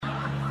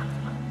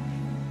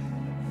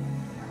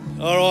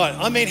All right.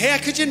 I mean, how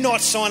could you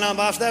not sign up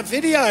after that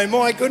video?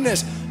 My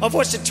goodness. I've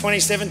watched it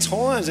 27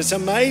 times. It's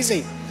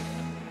amazing.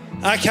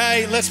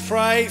 Okay, let's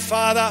pray.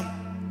 Father,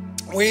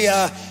 we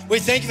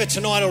thank you for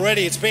tonight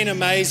already. It's been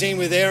amazing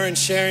with Erin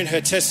sharing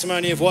her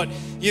testimony of what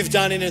you've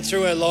done in and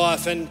through her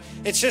life. And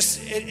it's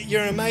just,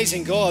 you're an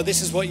amazing God.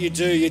 This is what you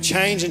do. You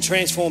change and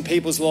transform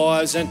people's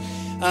lives. And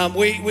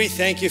we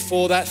thank you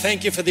for that.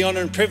 Thank you for the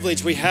honor and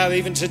privilege we have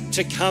even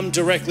to come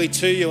directly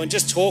to you and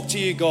just talk to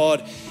you,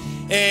 God.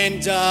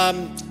 And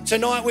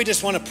tonight we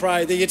just want to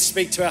pray that you'd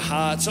speak to our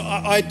hearts.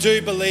 I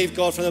do believe,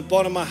 God, from the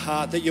bottom of my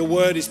heart that your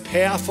word is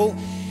powerful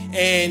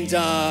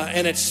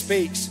and it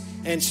speaks.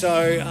 And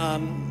so,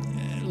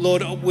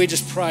 Lord, we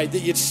just pray that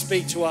you'd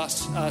speak to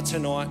us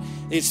tonight.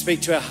 You'd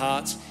speak to our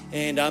hearts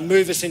and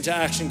move us into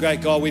action.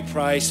 Great God, we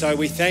pray. So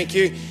we thank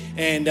you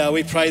and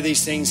we pray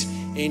these things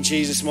in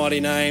Jesus' mighty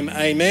name.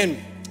 Amen.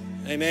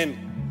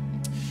 Amen.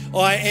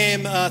 I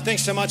am,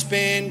 thanks so much,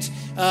 band.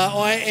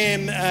 I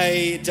am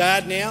a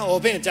dad now, or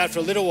I've been a dad for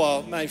a little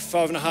while, maybe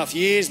 5.5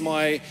 years.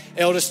 My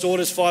eldest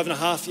daughter's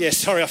 5.5. Yeah,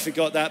 sorry, I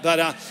forgot that.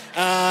 But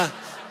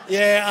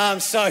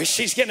so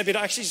she's getting a bit,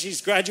 actually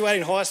she's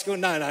graduating high school.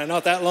 No,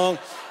 not that long.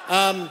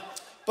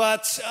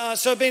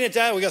 So I've been a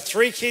dad. We've got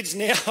 3 kids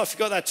now. I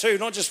forgot that too,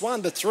 not just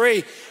 1, but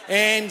 3.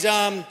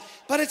 And,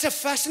 but it's a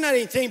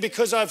fascinating thing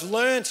because I've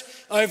learnt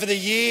over the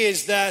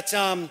years that,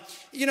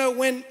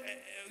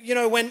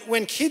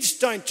 when kids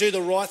don't do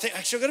the right thing,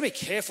 actually I've got to be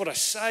careful what I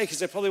say because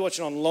they're probably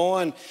watching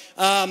online.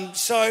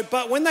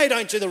 But when they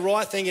don't do the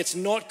right thing, it's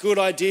not a good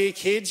idea,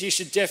 kids. You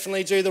should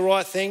definitely do the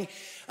right thing.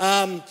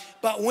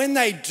 But when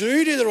they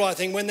do the right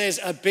thing, when there's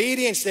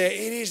obedience there,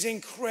 it is an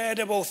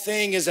incredible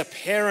thing as a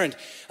parent.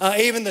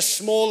 Even the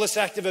smallest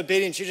act of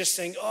obedience, you're just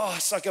saying, oh,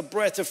 it's like a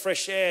breath of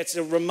fresh air. It's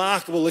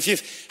remarkable. If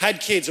you've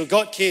had kids or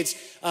got kids,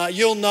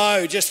 you'll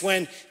know just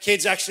when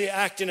kids actually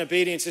act in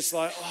obedience, it's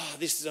like, oh,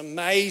 this is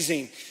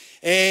amazing.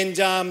 And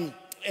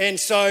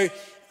so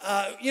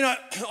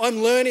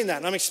I'm learning that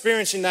and I'm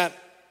experiencing that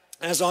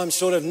as I'm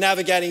sort of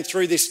navigating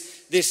through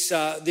this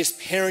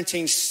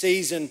parenting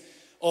season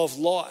of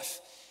life.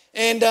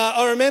 And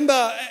I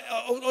remember,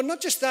 or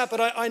not just that,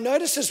 but I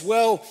notice as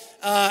well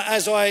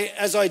as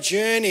I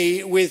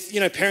journey with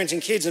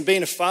parenting kids and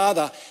being a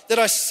father, that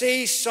I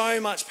see so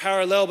much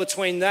parallel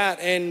between that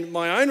and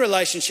my own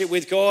relationship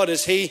with God,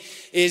 as He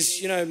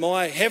is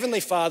my heavenly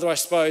Father, I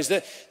suppose.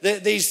 That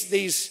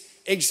these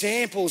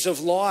examples of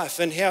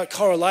life and how it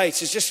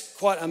correlates is just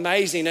quite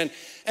amazing. And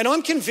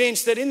I'm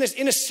convinced that in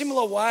a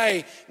similar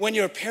way, when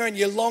you're a parent,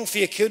 you long for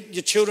your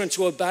children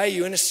to obey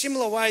you. In a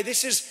similar way,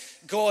 this is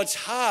God's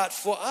heart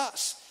for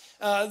us.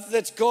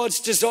 That's God's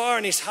desire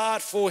in his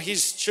heart for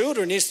his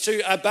children is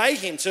to obey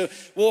him, to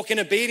walk in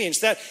obedience,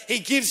 that he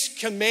gives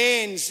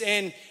commands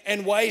and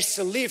ways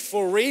to live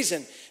for a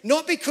reason.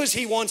 Not because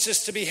he wants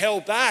us to be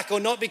held back or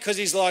not because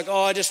he's like,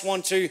 oh, I just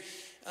want to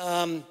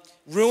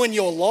ruin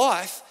your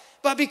life,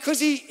 but because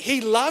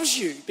he loves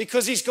you,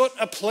 because he's got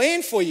a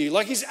plan for you.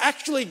 Like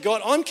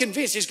I'm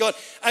convinced he's got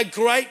a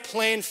great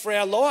plan for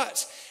our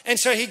lives. And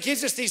so he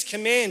gives us these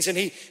commands and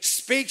he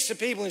speaks to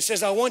people and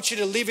says, I want you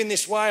to live in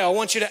this way. I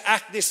want you to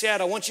act this out.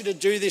 I want you to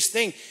do this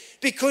thing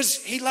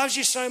because he loves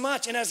you so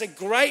much. And as a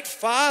great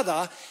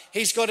father,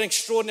 he's got an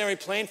extraordinary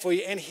plan for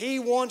you. And he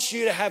wants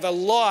you to have a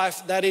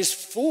life that is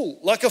full,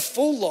 like a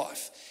full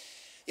life.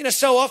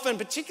 So often,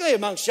 particularly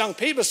amongst young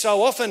people,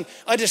 so often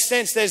I just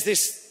sense there's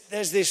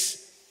this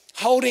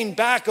holding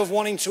back of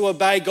wanting to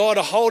obey God,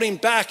 or holding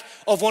back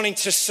of wanting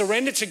to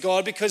surrender to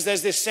God because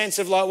there's this sense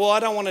of like, well, I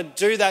don't want to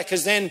do that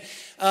because then,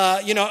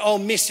 I'll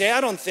miss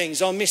out on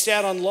things. I'll miss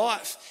out on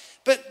life.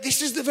 But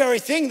this is the very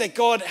thing that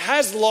God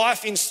has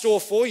life in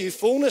store for you,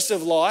 fullness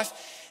of life.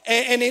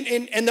 And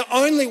the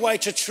only way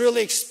to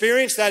truly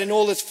experience that in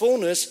all its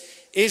fullness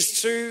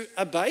is to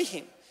obey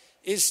him,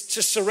 is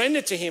to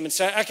surrender to him and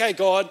say, okay,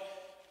 God,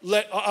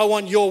 I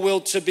want your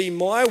will to be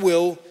my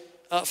will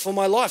for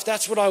my life.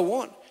 That's what I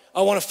want.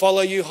 I want to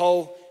follow you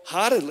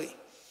wholeheartedly.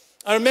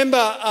 I remember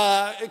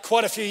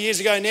quite a few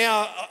years ago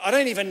now, I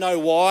don't even know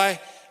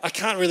why, I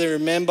can't really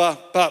remember,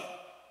 but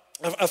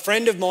a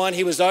friend of mine,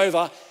 he was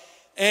over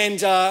and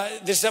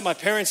this is at my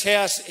parents'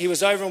 house. He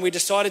was over and we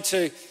decided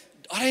to,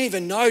 I don't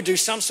even know, do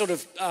some sort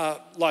of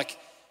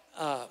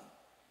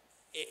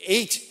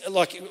eat, I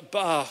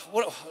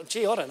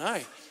don't know,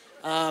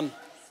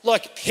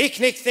 like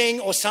picnic thing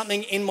or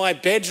something in my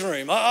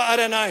bedroom. I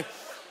don't know.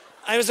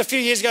 It was a few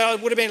years ago. I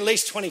would have been at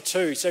least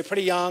 22, so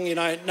pretty young,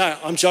 No,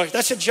 I'm joking.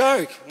 That's a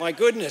joke. My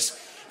goodness.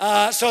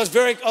 So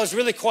I was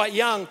really quite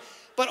young.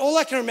 But all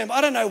I can remember,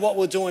 I don't know what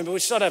we're doing, but we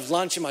decided to have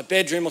lunch in my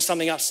bedroom or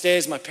something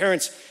upstairs, my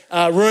parents'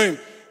 room.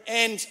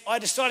 And I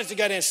decided to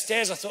go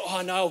downstairs. I thought,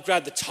 oh no, I'll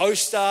grab the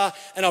toaster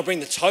and I'll bring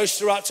the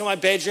toaster up to my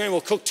bedroom.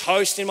 We'll cook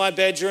toast in my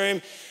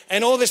bedroom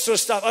and all this sort of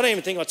stuff. I don't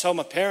even think I told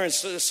my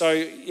parents. So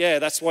yeah,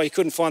 that's why you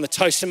couldn't find the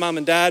toaster, mum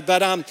and dad.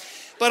 But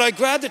I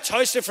grabbed the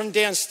toaster from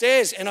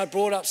downstairs and I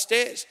brought it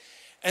upstairs.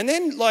 And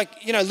then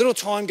little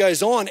time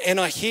goes on and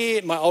I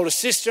hear my older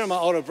sister and my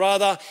older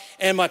brother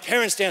and my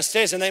parents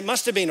downstairs, and they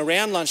must have been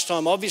around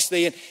lunchtime,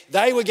 obviously, and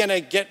they were going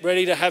to get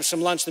ready to have some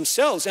lunch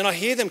themselves. And I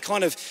hear them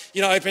kind of,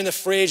 opening the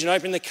fridge and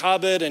opening the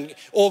cupboard and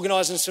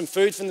organising some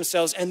food for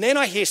themselves. And then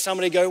I hear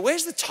somebody go,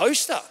 "Where's the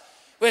toaster?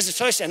 Where's the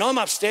toaster?" And I'm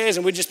upstairs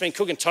and we've just been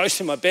cooking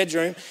toast in my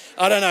bedroom.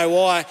 I don't know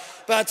why.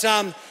 But,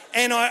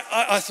 and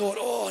I thought,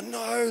 oh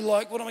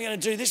no, what am I going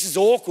to do? This is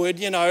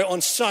awkward, on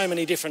so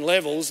many different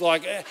levels.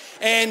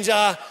 And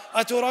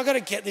I thought, I've got to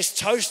get this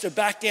toaster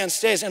back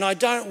downstairs, and I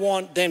don't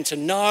want them to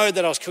know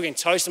that I was cooking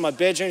toast in my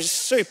bedroom. It's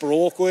super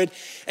awkward.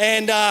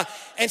 And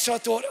so I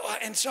thought,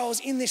 and so I was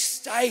in this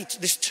state,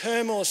 this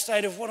turmoil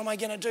state of what am I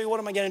going to do?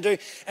 What am I going to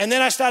do? And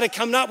then I started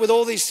coming up with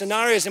all these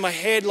scenarios in my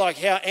head, like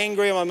how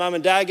angry are my mum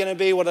and dad going to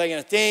be? What are they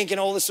going to think?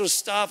 And all this sort of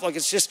stuff.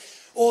 It's just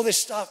all this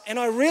stuff. And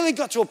I really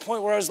got to a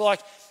point where I was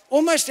like,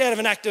 almost out of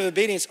an act of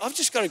obedience, I've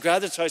just got to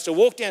grab the toaster,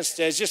 walk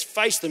downstairs, just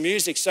face the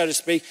music, so to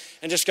speak,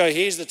 and just go,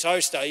 "Here's the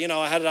toaster."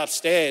 I had it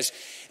upstairs.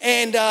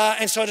 And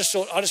so I just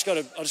thought, I just got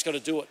to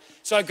do it.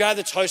 So I grabbed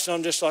the toaster and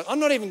I'm just like, I'm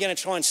not even going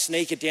to try and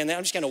sneak it down there.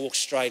 I'm just going to walk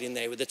straight in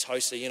there with the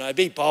toaster,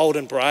 be bold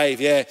and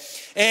brave, yeah.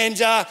 And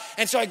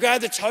so I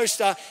grabbed the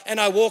toaster and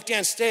I walked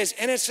downstairs.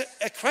 And it's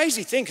a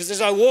crazy thing because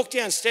as I walked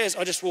downstairs,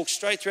 I just walked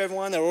straight through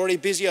everyone. They were already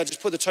busy. I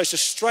just put the toaster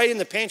straight in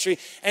the pantry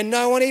and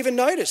no one even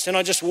noticed. And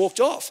I just walked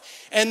off.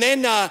 And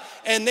then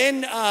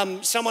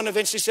someone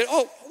eventually said,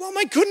 "Oh, well,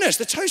 my goodness,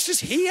 the toaster's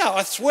here."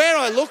 I swear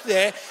I looked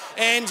there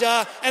and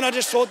I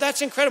just thought,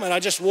 that's incredible. And I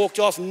just walked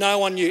off. No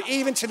one knew,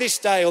 even to this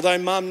day, although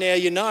Mum now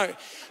you know.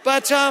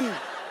 But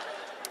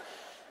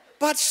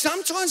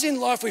sometimes in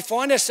life we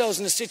find ourselves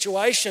in a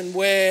situation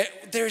where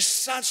there is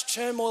such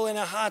turmoil in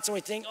our hearts and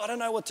we think, I don't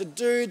know what to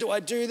do. Do I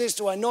do this?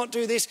 Do I not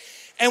do this?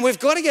 And we've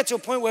got to get to a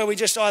point where we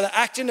just either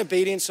act in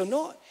obedience or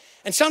not.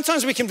 And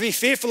sometimes we can be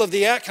fearful of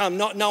the outcome,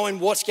 not knowing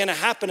what's going to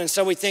happen. And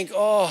so we think,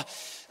 how's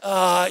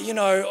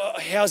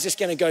this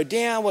going to go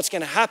down? What's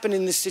going to happen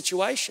in this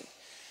situation?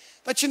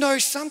 But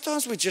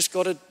sometimes we just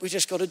got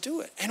to do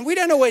it. And we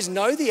don't always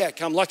know the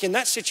outcome. Like in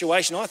that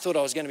situation, I thought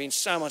I was going to be in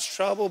so much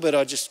trouble, but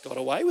I just got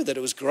away with it.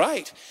 It was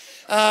great.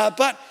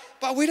 But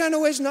we don't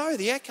always know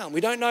the outcome.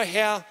 We don't know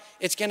how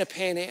it's going to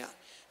pan out.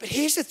 But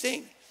here's the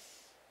thing.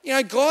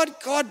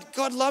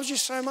 God loves you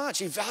so much.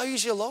 He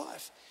values your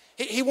life.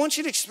 He wants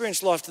you to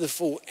experience life to the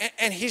full.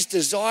 And his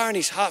desire and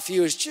his heart for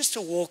you is just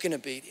to walk in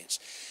obedience.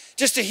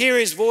 Just to hear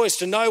his voice,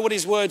 to know what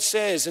his word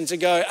says and to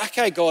go,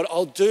 "Okay, God,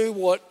 I'll do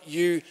what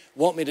you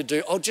want me to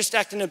do. I'll just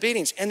act in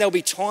obedience." And there'll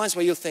be times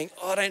where you'll think,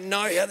 "I don't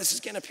know how this is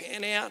going to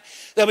pan out."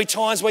 There'll be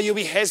times where you'll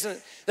be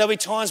hesitant. There'll be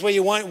times where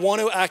you won't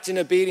want to act in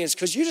obedience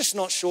because you're just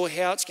not sure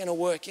how it's going to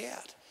work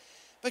out.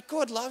 But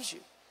God loves you.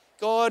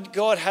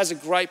 God has a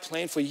great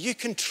plan for you. You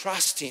can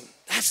trust him.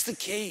 That's the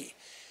key.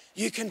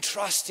 You can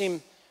trust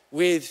him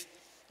with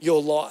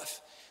your life.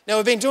 Now,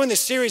 we've been doing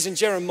this series in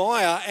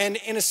Jeremiah, and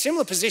in a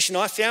similar position,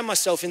 I found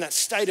myself in that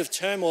state of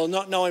turmoil,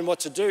 not knowing what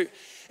to do.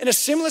 In a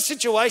similar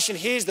situation,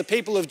 here's the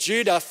people of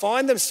Judah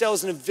find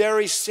themselves in a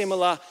very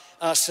similar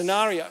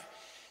scenario.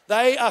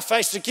 They are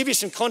faced, to give you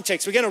some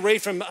context, we're going to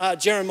read from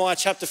Jeremiah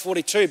chapter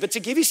 42, but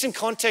to give you some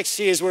context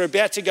here as we're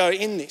about to go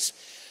in this.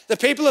 The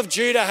people of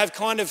Judah have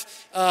kind of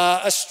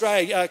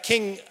strayed.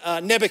 King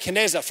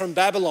Nebuchadnezzar from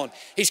Babylon,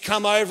 he's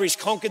come over, he's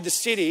conquered the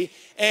city,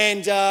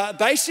 and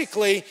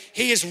basically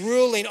he is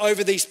ruling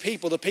over these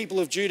people, the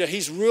people of Judah.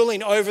 He's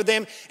ruling over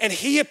them, and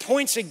he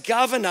appoints a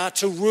governor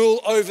to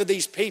rule over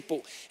these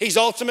people. He's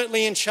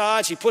ultimately in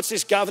charge. He puts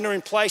this governor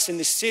in place in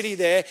this city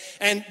there,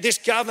 and this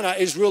governor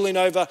is ruling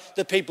over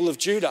the people of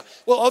Judah.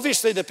 Well,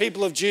 obviously the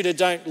people of Judah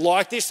don't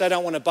like this. They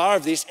don't want a bar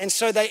of this, and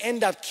so they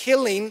end up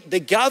killing the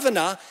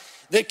governor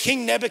that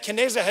King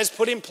Nebuchadnezzar has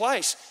put in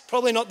place.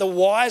 Probably not the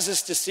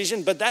wisest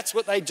decision, but that's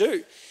what they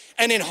do.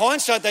 And in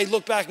hindsight, they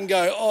look back and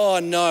go, "Oh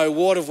no,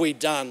 what have we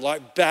done?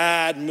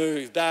 Bad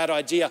move, bad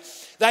idea."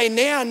 They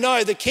now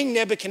know that King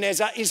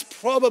Nebuchadnezzar is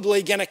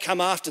probably going to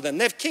come after them.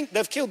 They've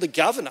killed the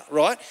governor,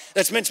 right?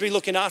 That's meant to be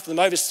looking after them,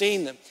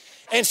 overseeing them.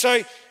 And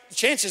so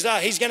chances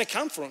are he's going to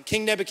come for them.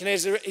 King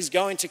Nebuchadnezzar is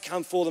going to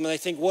come for them, and they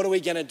think, what are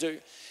we going to do?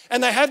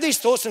 And they have these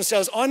thoughts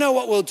themselves, I know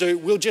what we'll do.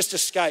 We'll just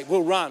escape.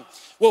 We'll run.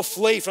 We'll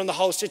flee from the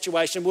whole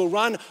situation. We'll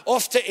run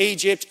off to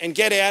Egypt and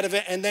get out of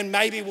it, and then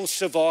maybe we'll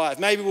survive.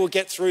 Maybe we'll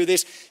get through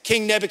this.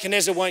 King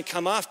Nebuchadnezzar won't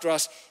come after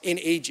us in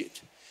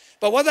Egypt.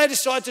 But what they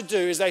decide to do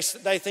is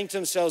they think to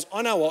themselves,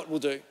 I know what we'll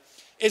do.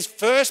 Is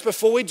first,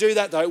 before we do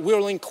that though,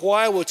 we'll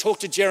inquire, we'll talk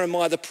to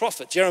Jeremiah the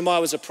prophet.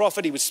 Jeremiah was a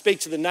prophet, he would speak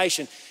to the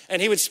nation,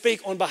 and he would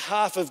speak on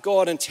behalf of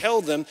God and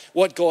tell them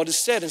what God has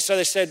said. And so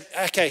they said,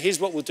 okay, here's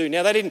what we'll do.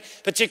 Now they didn't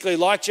particularly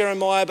like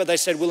Jeremiah, but they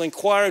said, we'll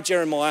inquire of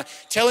Jeremiah,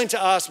 tell him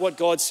to ask what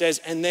God says,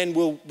 and then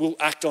we'll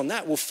act on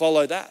that, we'll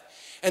follow that.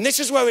 And this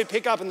is where we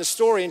pick up in the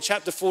story in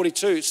chapter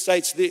 42, it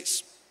states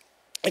this.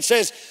 It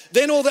says,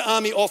 then all the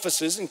army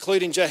officers,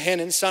 including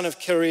Johanan, son of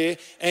Kareah,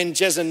 and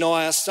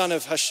Jezaniah, son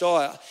of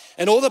Hashiah,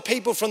 and all the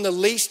people from the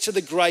least to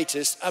the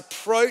greatest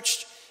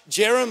approached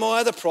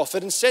Jeremiah the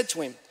prophet and said to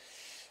him,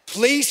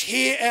 please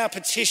hear our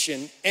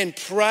petition and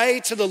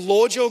pray to the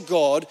Lord your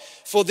God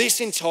for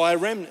this entire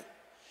remnant.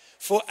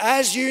 For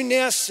as you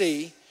now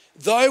see,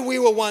 though we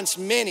were once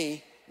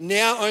many,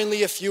 now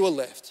only a few are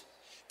left.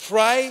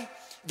 Pray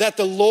that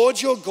the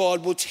Lord your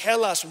God will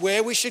tell us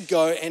where we should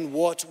go and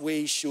what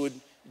we should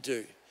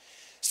do.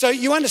 So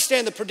you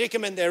understand the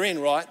predicament they're in,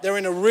 right? They're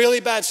in a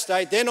really bad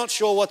state. They're not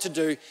sure what to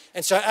do.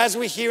 And so as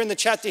we hear in the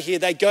chapter here,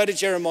 they go to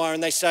Jeremiah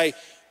and they say,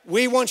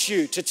 we want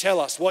you to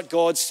tell us what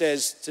God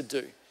says to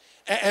do.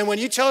 And when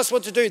you tell us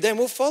what to do, then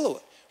we'll follow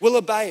it. We'll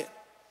obey it.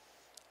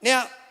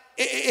 Now,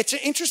 it's an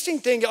interesting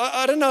thing.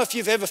 I don't know if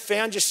you've ever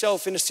found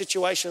yourself in a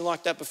situation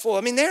like that before.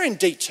 I mean, they're in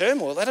deep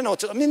turmoil. They don't know what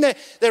to, I mean,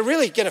 they're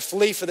really going to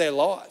flee for their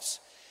lives.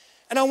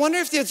 And I wonder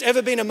if there's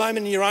ever been a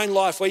moment in your own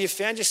life where you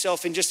found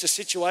yourself in just a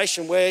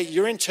situation where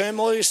you're in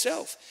turmoil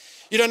yourself.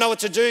 You don't know what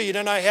to do. You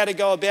don't know how to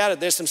go about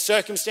it. There's some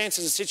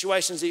circumstances and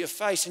situations that you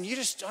face and you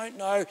just don't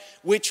know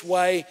which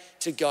way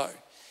to go.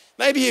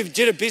 Maybe you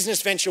did a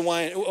business venture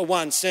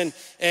once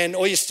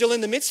or you're still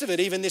in the midst of it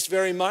even this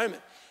very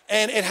moment.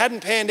 And it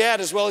hadn't panned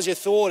out as well as you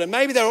thought. And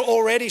maybe there were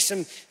already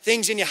some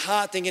things in your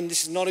heart thinking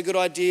this is not a good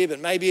idea, but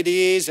maybe it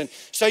is. And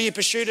so you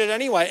pursued it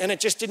anyway and it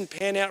just didn't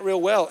pan out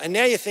real well. And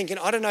now you're thinking,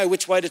 I don't know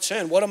which way to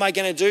turn. What am I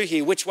going to do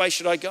here? Which way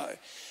should I go?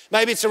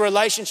 Maybe it's a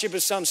relationship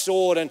of some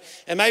sort. And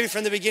maybe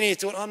from the beginning you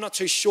thought, I'm not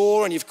too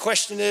sure. And you've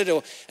questioned it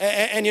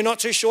and you're not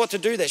too sure what to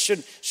do there.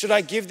 Should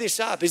I give this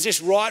up? Is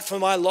this right for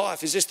my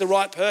life? Is this the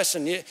right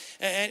person?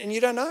 And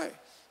you don't know.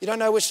 You don't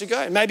know which to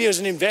go. Maybe it was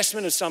an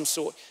investment of some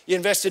sort. You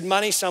invested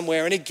money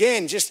somewhere. And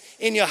again, just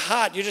in your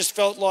heart, you just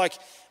felt like,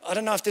 I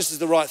don't know if this is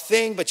the right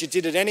thing, but you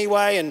did it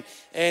anyway. And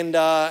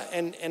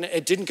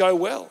it didn't go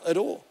well at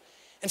all.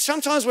 And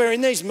sometimes we're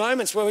in these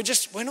moments where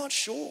we're not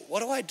sure. What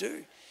do I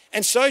do?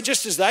 And so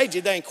just as they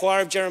did, they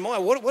inquire of Jeremiah,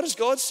 what does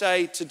God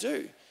say to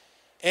do?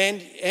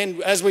 And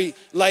as we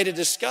later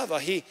discover,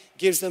 he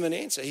gives them an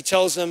answer. He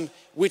tells them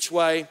which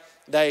way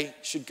they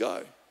should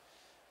go.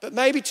 But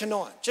maybe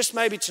tonight, just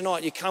maybe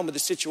tonight, you come with a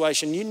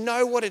situation, you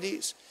know what it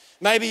is.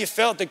 Maybe you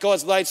felt that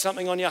God's laid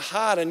something on your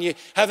heart and you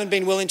haven't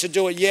been willing to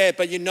do it yet,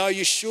 but you know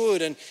you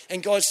should. And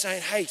God's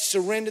saying, hey,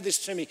 surrender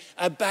this to me.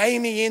 Obey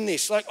me in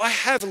this. Like, I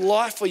have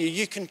life for you.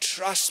 You can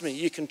trust me.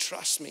 You can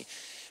trust me.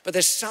 But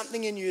there's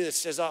something in you that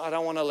says, I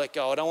don't want to let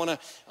go. I don't want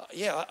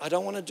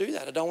to do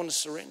that. I don't want to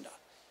surrender.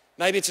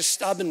 Maybe it's a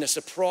stubbornness,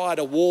 a pride,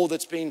 a wall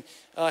that's been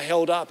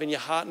held up in your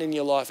heart and in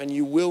your life, and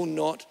you will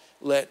not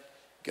let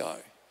go.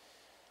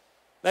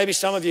 Maybe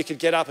some of you could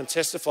get up and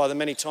testify the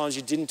many times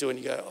you didn't do it and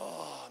you go,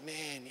 oh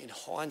man, in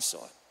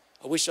hindsight,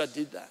 I wish I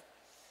did that.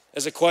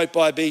 There's a quote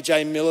by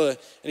B.J. Miller and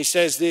he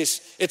says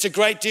this, it's a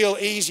great deal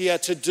easier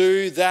to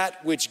do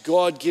that which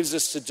God gives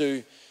us to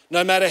do,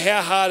 no matter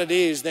how hard it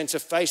is, than to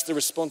face the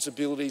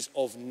responsibilities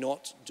of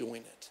not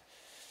doing it.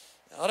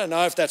 I don't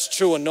know if that's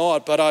true or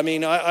not, but I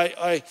mean,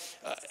 I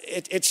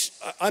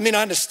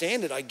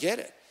understand it, I get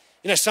it.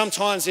 You know,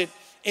 sometimes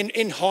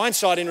in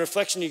hindsight, in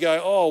reflection, you go,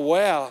 oh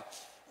wow,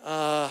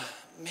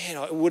 man,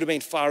 it would have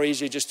been far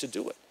easier just to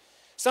do it.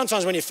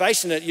 Sometimes when you're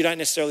facing it, you don't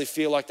necessarily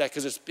feel like that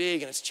because it's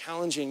big and it's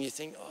challenging. You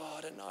think, oh,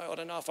 I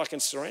don't know if I can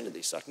surrender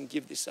this, I can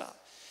give this up.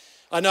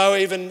 I know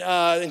even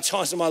in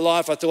times of my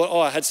life, I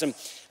thought, I had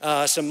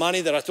some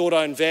money that I thought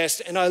I'd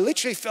invest. And I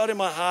literally felt in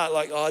my heart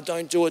like, oh,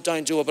 don't do it.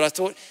 But I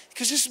thought,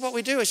 because this is what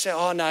we do. We say,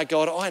 oh, no,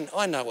 God,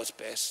 I know what's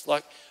best.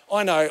 Like,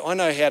 I know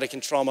how to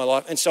control my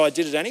life. And so I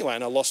did it anyway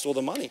and I lost all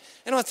the money.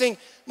 And I think,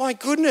 my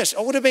goodness,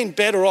 I would have been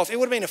better off. It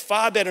would have been a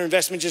far better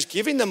investment just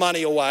giving the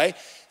money away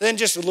than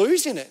just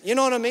losing it. You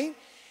know what I mean?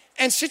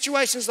 And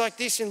situations like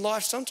this in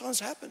life sometimes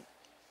happen.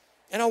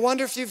 And I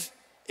wonder if you've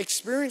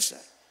experienced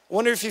that. I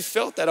wonder if you've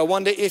felt that. I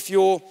wonder if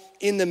you're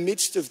in the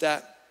midst of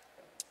that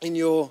in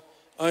your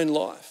own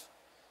life.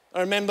 I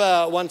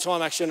remember one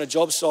time actually on a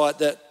job site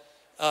that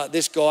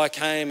this guy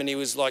came and he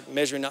was like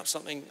measuring up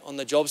something on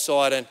the job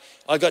site, and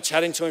I got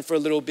chatting to him for a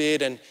little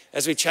bit, and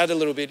as we chatted a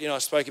little bit, I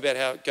spoke about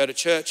how I go to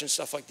church and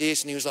stuff like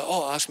this, and he was like,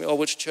 ask me,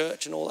 which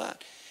church and all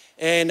that.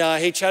 And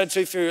he chatted to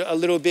me for a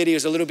little bit. He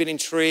was a little bit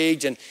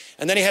intrigued, and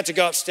then he had to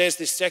go upstairs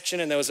this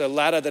section, and there was a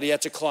ladder that he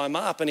had to climb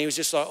up, and he was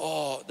just like,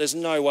 there's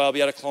no way I'll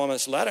be able to climb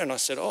this ladder. And I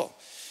said,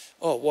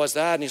 why's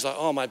that? And he's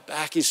like, my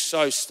back is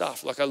so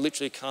stuffed, like I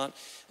literally can't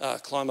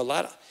climb a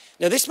ladder.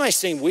 Now, this may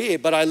seem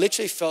weird, but I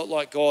literally felt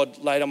like God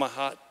laid on my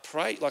heart,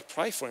 pray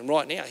for him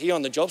right now. Here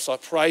on the job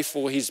site, pray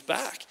for his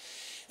back.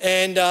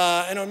 And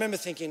I remember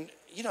thinking,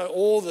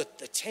 all the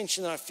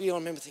tension that I feel, I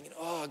remember thinking,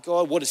 oh,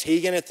 God, what is he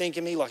going to think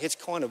of me? Like, it's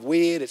kind of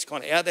weird. It's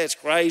kind of out there. It's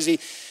crazy.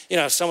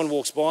 If someone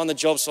walks by on the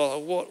job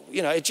site,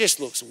 it just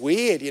looks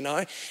weird, And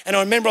I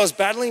remember I was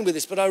battling with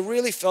this, but I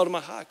really felt in my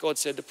heart, God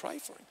said to pray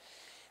for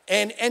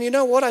him. And you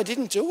know what? I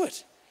didn't do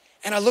it.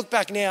 And I look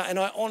back now and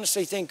I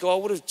honestly think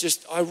God would have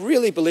I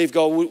really believe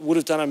God would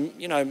have done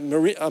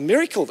a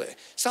miracle there.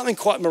 Something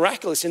quite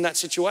miraculous in that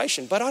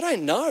situation. But I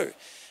don't know.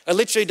 I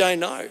literally don't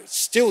know.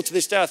 Still to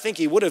this day I think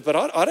he would have, but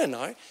I don't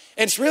know.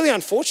 And it's really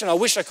unfortunate. I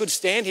wish I could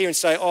stand here and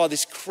say,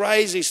 this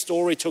crazy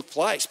story took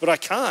place. But I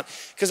can't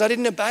because I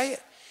didn't obey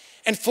it.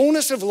 And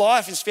fullness of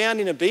life is found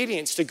in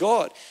obedience to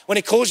God. When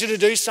he calls you to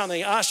do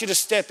something, asks you to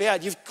step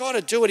out, you've got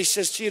to do it. He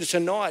says to you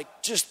tonight,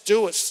 just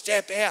do it,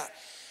 step out.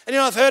 And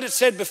I've heard it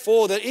said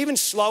before that even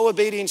slow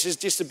obedience is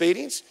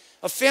disobedience.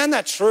 I've found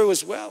that true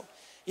as well.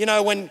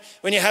 When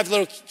you have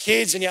little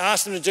kids and you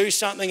ask them to do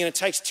something and it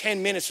takes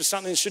 10 minutes for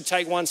something that should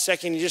take 1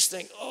 second, you just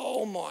think,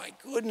 oh my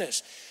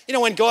goodness.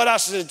 When God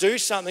asks us to do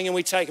something and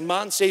we take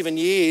months, even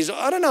years,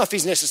 I don't know if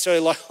he's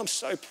necessarily like, I'm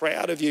so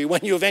proud of you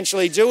when you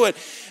eventually do it.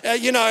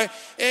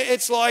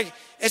 It's like,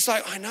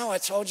 I know I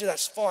told you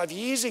that's 5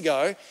 years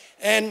ago.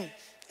 And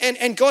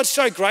God's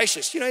so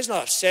gracious. He's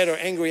not upset or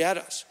angry at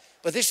us.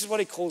 But this is what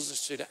he calls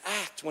us to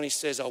act when he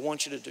says, I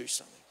want you to do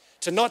something.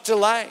 To not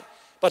delay,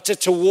 but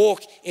to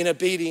walk in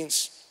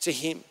obedience to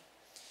him.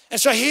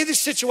 And so here this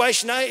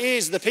situation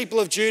is the people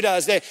of Judah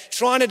as they're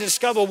trying to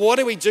discover what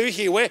do we do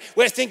here.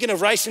 We're thinking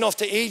of racing off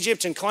to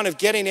Egypt and kind of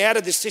getting out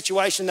of this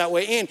situation that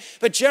we're in.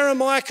 But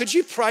Jeremiah, could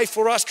you pray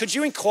for us? Could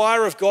you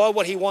inquire of God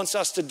what he wants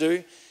us to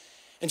do?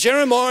 And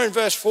Jeremiah in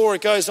verse 4,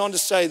 it goes on to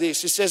say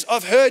this. It says,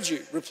 I've heard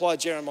you,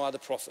 replied Jeremiah the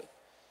prophet.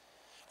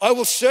 I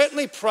will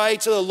certainly pray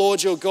to the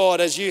Lord your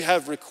God as you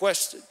have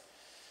requested.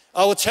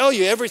 I will tell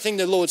you everything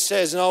the Lord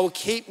says, and I will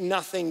keep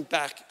nothing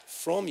back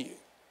from you.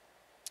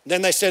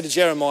 Then they said to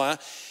Jeremiah,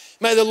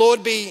 may the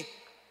Lord be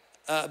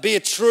a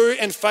true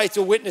and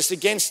faithful witness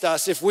against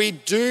us if we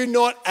do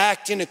not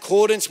act in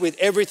accordance with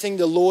everything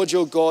the Lord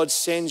your God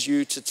sends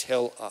you to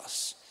tell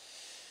us.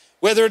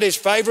 Whether it is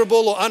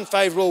favorable or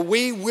unfavorable,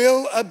 we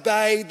will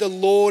obey the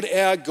Lord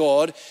our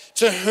God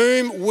to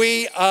whom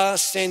we are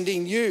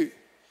sending you,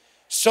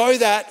 so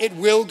that it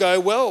will go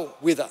well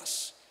with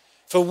us.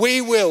 For we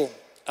will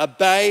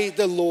obey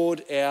the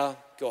Lord our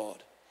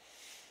God.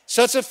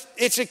 So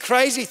it's a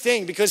crazy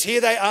thing because here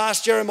they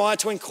ask Jeremiah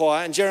to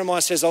inquire and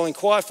Jeremiah says, I'll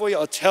inquire for you,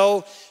 I'll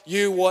tell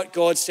you what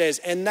God says.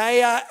 And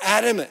they are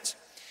adamant.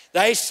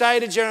 They say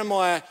to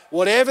Jeremiah,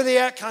 whatever the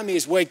outcome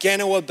is, we're going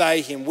to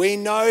obey him. We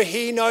know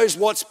he knows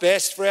what's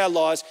best for our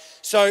lives.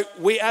 So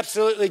we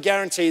absolutely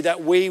guarantee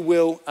that we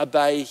will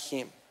obey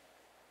him.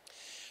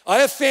 I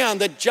have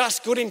found that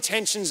just good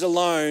intentions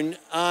alone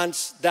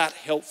aren't that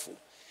helpful.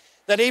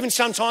 That even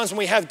sometimes when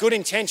we have good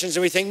intentions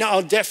and we think, no,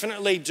 I'll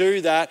definitely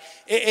do that,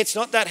 it's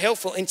not that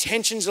helpful.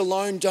 Intentions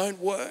alone don't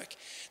work.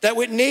 That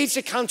it needs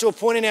to come to a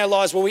point in our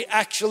lives where we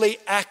actually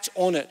act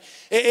on it.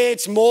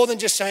 It's more than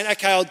just saying,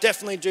 okay, I'll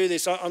definitely do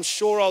this. I'm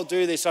sure I'll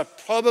do this. I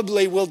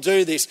probably will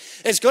do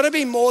this. It's got to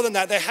be more than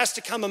that. There has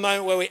to come a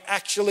moment where we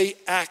actually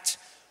act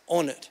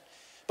on it.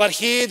 But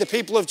here the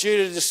people of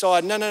Judah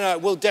decide, no,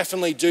 we'll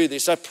definitely do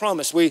this. I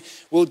promise we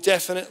will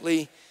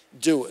definitely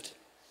do it.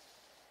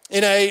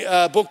 In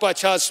a book by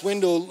Charles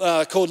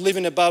Swindoll called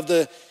Living Above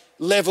the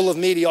Level of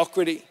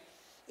Mediocrity,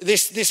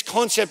 this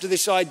concept of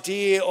this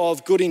idea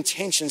of good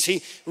intentions,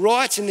 he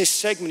writes in this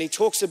segment, he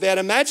talks about,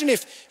 imagine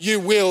if you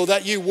will,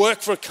 that you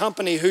work for a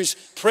company whose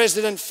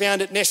president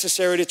found it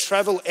necessary to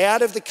travel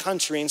out of the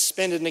country and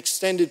spend an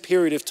extended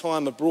period of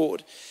time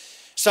abroad.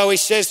 So he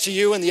says to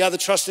you and the other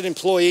trusted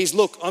employees,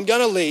 look, I'm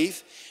going to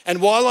leave,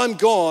 and while I'm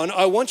gone,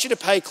 I want you to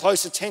pay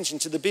close attention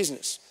to the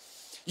business.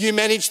 You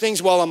manage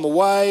things while I'm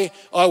away.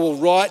 I will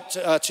write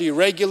to you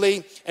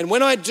regularly. And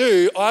when I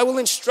do, I will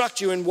instruct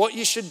you in what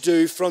you should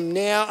do from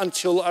now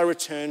until I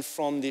return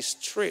from this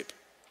trip.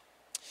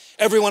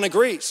 Everyone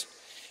agrees.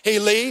 He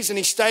leaves and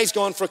he stays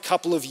gone for a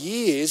couple of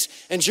years.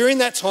 And during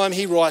that time,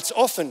 he writes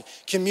often,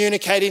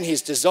 communicating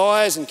his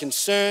desires and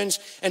concerns.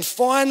 And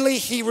finally,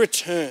 he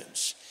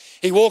returns.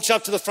 He walks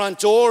up to the front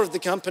door of the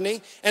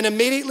company and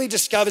immediately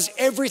discovers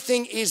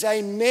everything is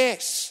a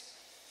mess.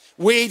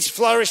 Weeds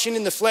flourishing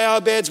in the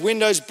flower beds,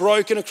 windows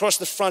broken across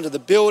the front of the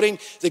building.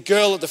 The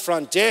girl at the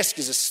front desk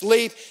is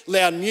asleep,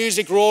 loud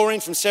music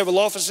roaring from several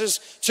offices,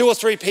 2 or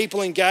 3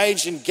 people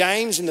engaged in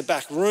games in the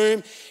back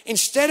room.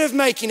 Instead of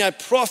making a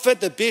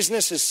profit, the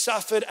business has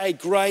suffered a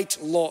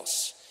great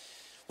loss.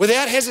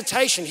 Without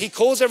hesitation, he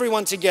calls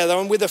everyone together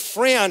and with a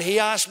frown, he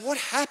asks, what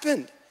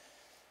happened?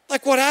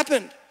 Like, what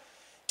happened?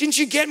 Didn't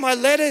you get my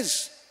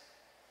letters?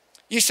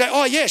 You say,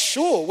 oh yeah,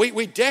 sure,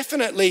 we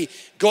definitely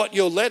got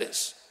your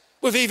letters.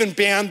 We've even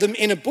bound them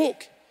in a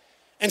book.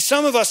 And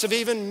some of us have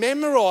even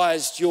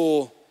memorized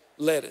your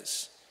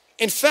letters.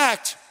 In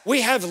fact,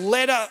 we have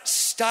letter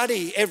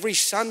study every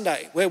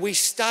Sunday where we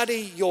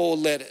study your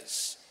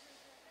letters.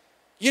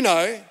 You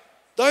know,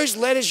 those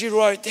letters you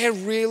wrote, they're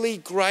really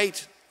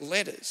great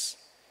letters.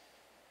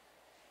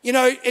 You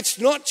know, it's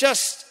not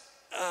just,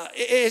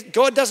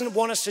 God doesn't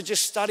want us to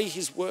just study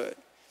his word.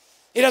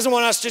 He doesn't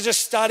want us to just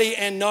study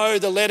and know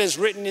the letters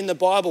written in the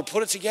Bible,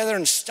 put it together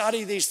and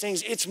study these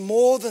things. It's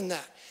more than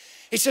that.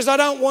 He says, I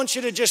don't want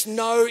you to just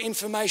know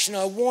information.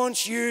 I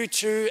want you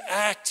to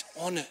act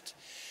on it.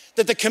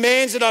 That the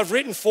commands that I've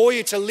written for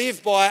you to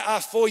live by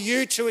are for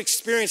you to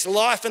experience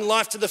life and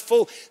life to the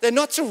full. They're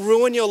not to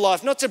ruin your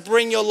life, not to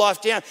bring your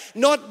life down,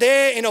 not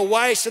there in a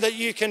way so that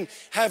you can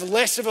have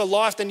less of a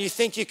life than you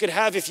think you could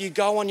have if you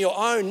go on your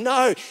own.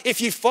 No, if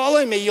you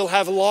follow me, you'll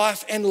have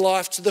life and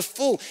life to the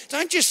full.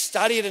 Don't just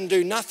study it and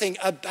do nothing.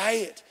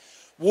 Obey it.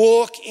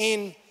 Walk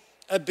in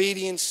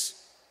obedience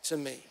to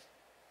me.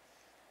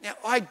 Now,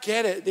 I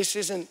get it. This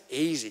isn't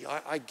easy.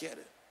 I get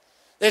it.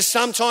 There's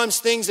sometimes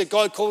things that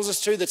God calls us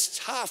to that's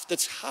tough,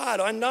 that's hard.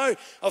 I know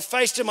I've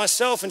faced it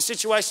myself in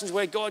situations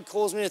where God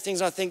calls me to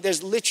things and I think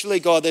there's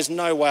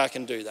no way I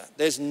can do that.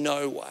 There's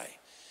no way.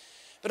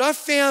 But I've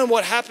found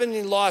what happened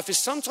in life is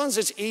sometimes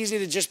it's easy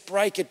to just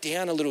break it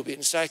down a little bit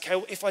and say, okay,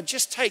 well, if I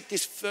just take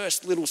this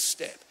first little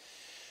step.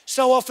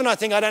 So often I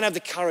think I don't have the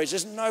courage.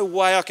 There's no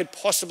way I could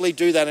possibly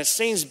do that. And it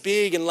seems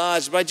big and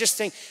large, but I just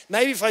think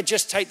maybe if I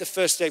just take the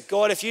first step,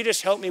 God, if you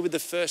just help me with the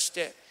first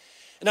step.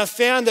 And I've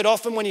found that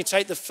often when you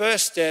take the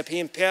first step, he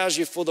empowers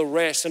you for the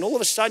rest. And all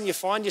of a sudden you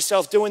find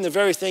yourself doing the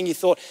very thing you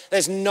thought,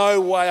 there's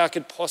no way I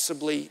could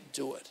possibly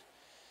do it.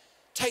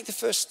 Take the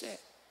first step.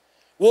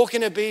 Walk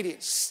in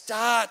obedience.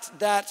 Start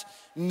that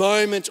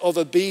moment of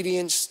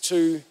obedience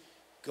to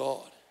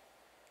God.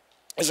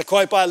 There's a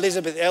quote by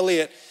Elizabeth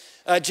Elliot.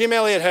 Jim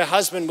Elliot, her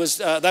husband,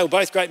 they were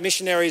both great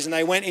missionaries, and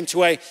they went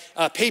into a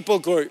people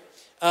group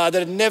that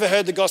had never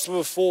heard the gospel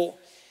before.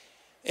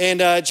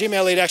 And Jim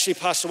Elliot actually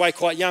passed away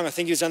quite young. I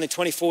think he was only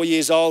 24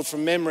 years old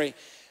from memory.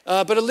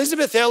 But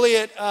Elizabeth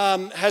Elliot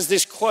has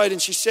this quote,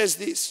 and she says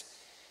this: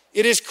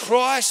 "It is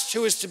Christ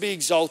who is to be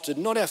exalted,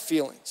 not our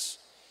feelings.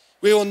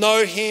 We will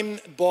know him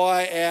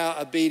by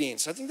our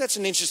obedience." I think that's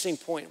an interesting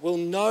point. We'll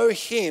know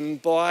him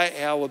by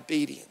our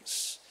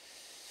obedience,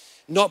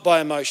 not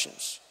by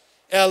emotions.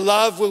 Our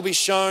love will be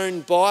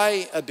shown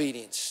by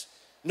obedience,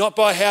 not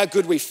by how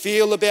good we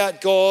feel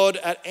about God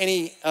at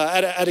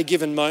a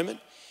given moment.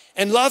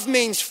 And love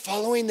means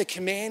following the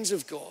commands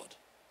of God.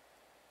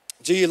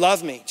 "Do you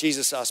love me?"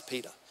 Jesus asked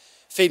Peter.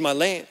 "Feed my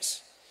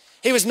lambs."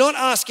 He was not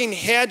asking,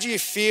 "How do you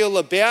feel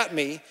about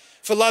me?"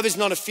 For love is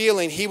not a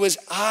feeling. He was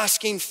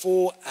asking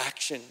for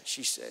action,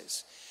 she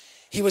says.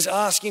 He was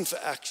asking for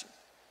action,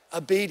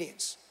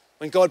 obedience.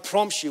 When God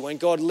prompts you, when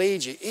God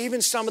leads you,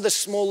 even some of the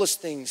smallest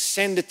things,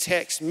 send a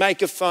text,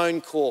 make a phone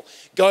call,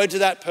 go to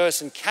that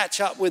person, catch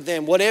up with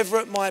them, whatever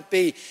it might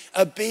be.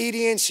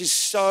 Obedience is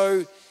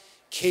so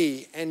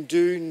key, and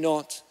do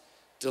not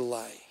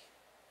delay.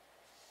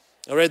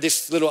 I read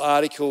this little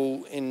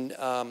article in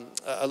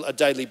a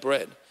Daily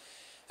Bread.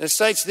 And it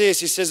states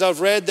this: it says,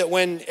 "I've read that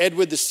when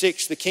Edward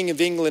VI, the King of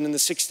England in the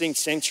 16th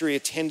century,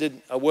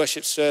 attended a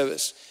worship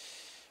service,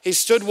 he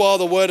stood while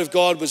the word of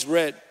God was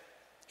read.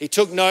 He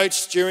took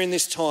notes during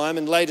this time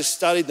and later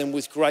studied them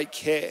with great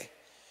care.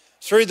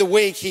 Through the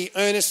week, he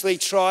earnestly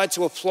tried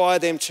to apply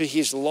them to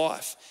his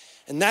life.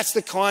 And that's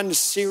the kind of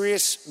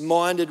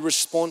serious-minded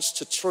response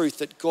to truth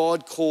that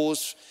God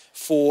calls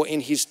for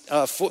in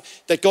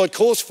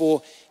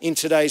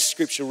today's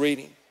scripture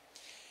reading.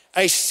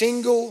 A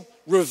single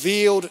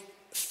revealed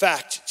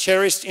fact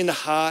cherished in the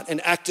heart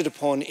and acted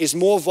upon is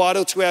more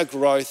vital to our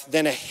growth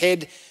than a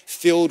head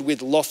filled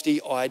with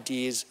lofty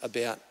ideas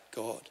about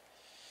God."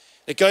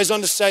 It goes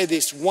on to say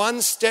this: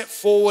 one step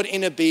forward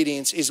in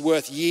obedience is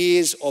worth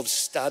years of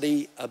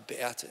study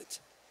about it.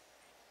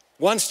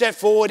 One step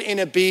forward in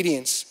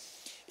obedience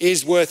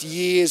is worth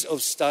years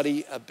of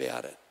study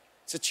about it.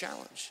 It's a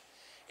challenge.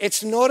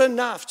 It's not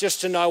enough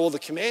just to know all the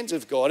commands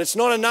of God. It's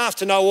not enough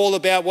to know all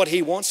about what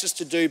he wants us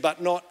to do,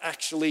 but not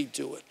actually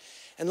do it.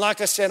 And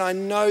like I said, I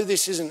know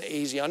this isn't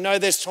easy. I know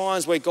there's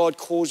times where God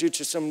calls you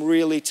to some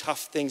really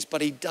tough things,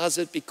 but he does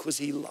it because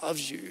he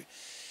loves you.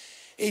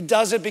 He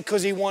does it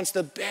because he wants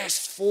the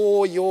best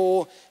for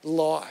your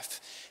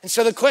life. And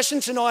so the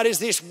question tonight is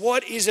this: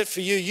 what is it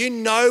for you? You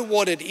know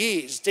what it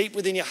is deep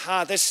within your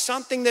heart. There's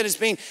something that has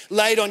been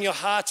laid on your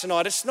heart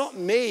tonight. It's not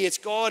me, it's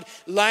God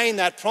laying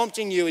that,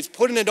 prompting you. It's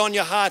putting it on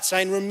your heart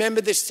saying,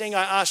 remember this thing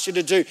I asked you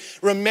to do.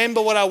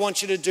 Remember what I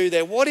want you to do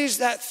there. What is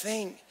that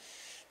thing?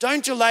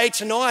 Don't delay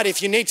tonight.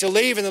 If you need to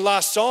leave in the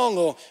last song,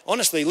 or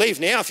honestly, leave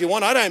now if you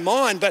want. I don't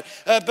mind. But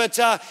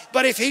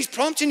if he's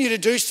prompting you to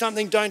do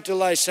something, don't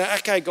delay. Say,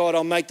 okay, God,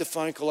 I'll make the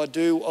phone call. I'll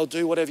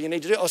do whatever you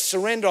need to do. I'll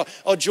surrender.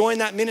 I'll join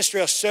that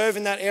ministry. I'll serve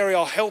in that area.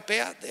 I'll help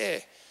out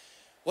there.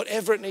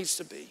 Whatever it needs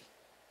to be.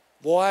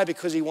 Why?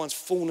 Because he wants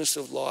fullness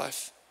of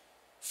life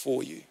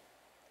for you.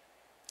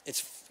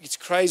 It's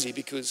crazy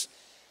because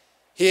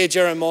here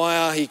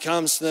Jeremiah, he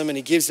comes to them and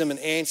he gives them an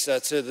answer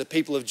to the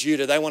people of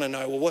Judah. They want to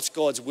know, well, what's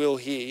God's will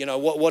here? You know,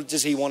 what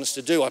does he want us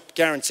to do? I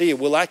guarantee you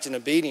we'll act in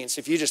obedience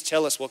if you just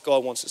tell us what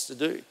God wants us to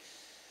do.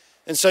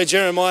 And so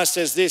Jeremiah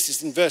says this,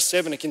 it's in verse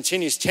 7, it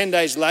continues, 10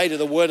 days later,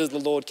 the word of the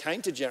Lord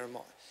came to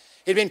Jeremiah.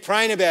 He'd been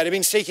praying about it, he'd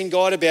been seeking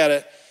God about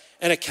it,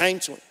 and it came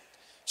to him.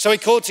 So he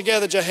called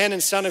together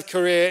Johanan, son of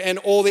Kareah, and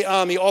all the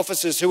army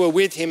officers who were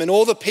with him, and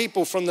all the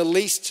people from the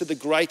least to the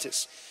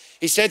greatest.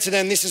 He said to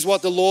them, this is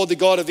what the Lord, the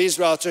God of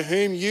Israel, to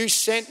whom you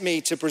sent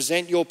me to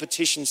present your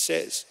petition,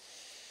 says.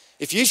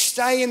 If you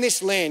stay in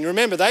this land,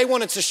 remember they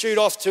wanted to shoot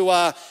off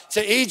to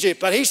Egypt,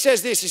 but he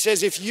says this, he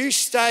says, if you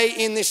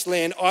stay in this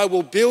land, I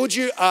will build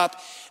you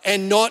up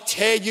and not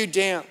tear you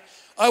down.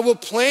 I will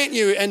plant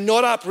you and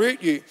not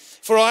uproot you,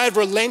 for I have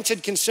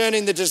relented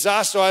concerning the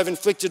disaster I have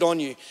inflicted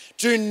on you.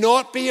 Do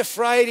not be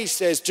afraid, he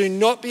says, do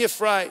not be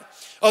afraid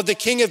of the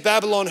king of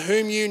Babylon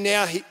whom you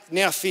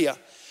now fear.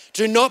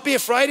 Do not be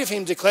afraid of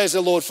him, declares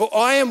the Lord, for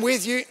I am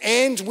with you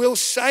and will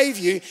save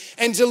you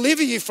and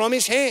deliver you from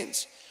his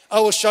hands. I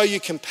will show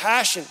you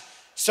compassion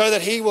so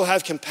that he will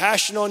have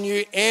compassion on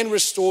you and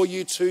restore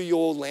you to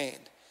your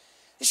land.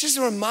 This is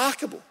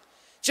remarkable.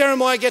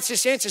 Jeremiah gets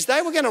this answer.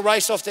 They were going to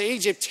race off to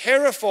Egypt,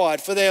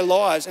 terrified for their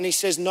lives. And he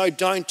says, no,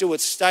 don't do it.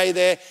 Stay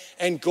there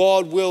and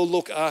God will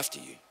look after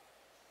you.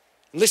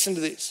 Listen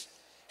to this.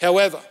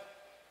 However,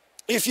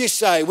 if you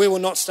say, we will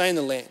not stay in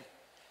the land,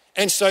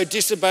 and so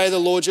disobey the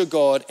Lord your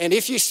God, and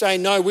if you say,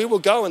 no, we will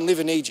go and live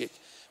in Egypt,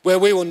 where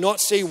we will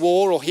not see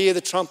war or hear the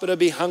trumpeter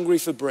be hungry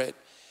for bread,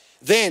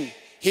 then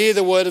hear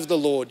the word of the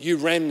Lord, you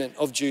remnant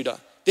of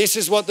Judah. This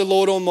is what the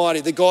Lord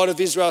Almighty, the God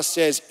of Israel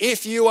says,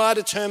 if you are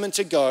determined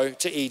to go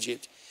to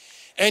Egypt,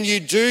 and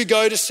you do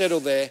go to settle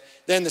there,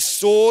 then the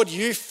sword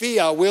you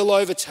fear will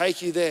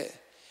overtake you there,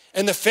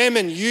 and the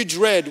famine you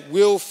dread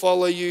will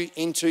follow you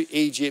into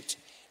Egypt,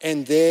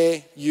 and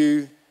there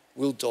you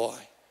will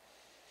die.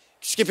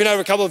 Skipping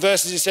over a couple of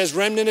verses, it says,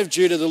 remnant of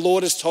Judah, the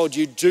Lord has told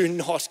you, do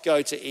not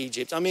go to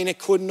Egypt. I mean, it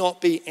could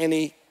not be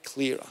any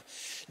clearer.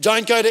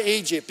 Don't go to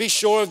Egypt. Be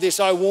sure of this.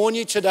 I warn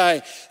you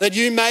today that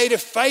you made a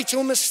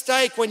fatal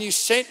mistake when you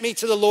sent me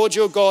to the Lord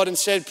your God and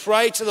said,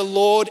 pray to the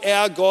Lord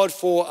our God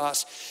for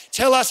us.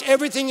 Tell us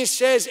everything he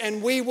says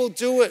and we will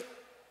do it.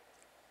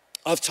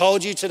 I've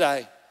told you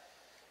today.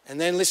 And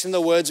then listen to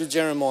the words of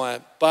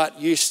Jeremiah, but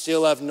you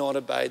still have not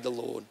obeyed the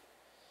Lord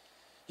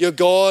your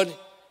God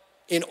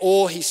in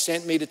all he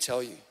sent me to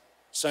tell you.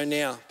 So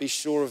now be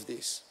sure of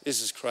this.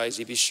 This is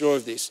crazy. Be sure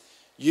of this.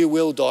 You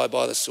will die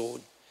by the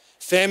sword.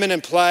 Famine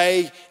and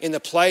plague in the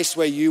place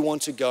where you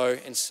want to go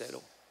and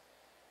settle.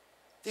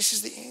 This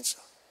is the answer.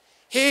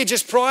 Here,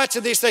 just prior to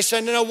this, they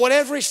say, no,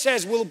 whatever he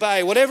says, we'll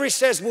obey. Whatever he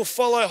says, we'll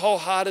follow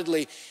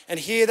wholeheartedly. And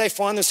here they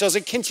find themselves.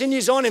 It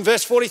continues on in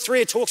verse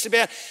 43. It talks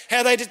about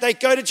how they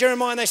go to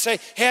Jeremiah and they say,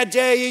 how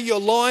dare you? You're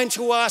lying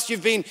to us.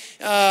 You've been,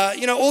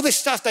 all this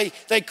stuff.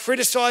 They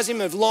criticize him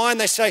of lying.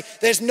 They say,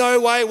 there's no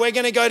way we're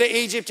going to go to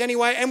Egypt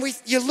anyway. And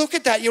you look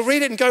at that, you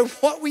read it and go,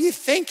 what were you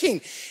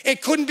thinking?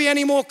 It couldn't be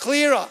any more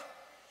clearer.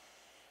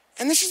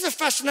 And this is a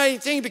fascinating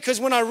thing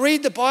because when I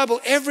read the Bible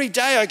every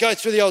day, I go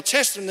through the Old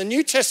Testament, the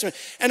New Testament,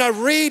 and I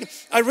read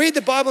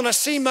the Bible and I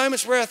see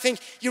moments where I think,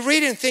 you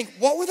read it and think,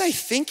 what were they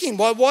thinking?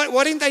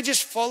 Why didn't they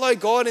just follow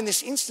God in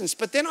this instance?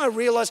 But then I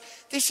realize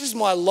this is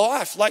my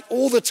life, like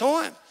all the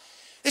time.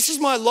 This is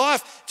my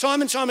life,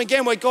 time and time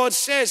again, where God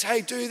says,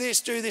 hey, do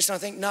this. And I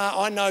think,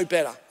 nah, I know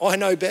better.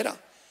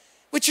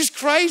 Which is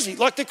crazy.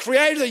 Like the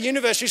creator of the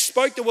universe who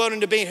spoke the world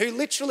into being, who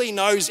literally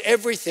knows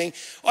everything.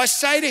 I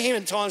say to him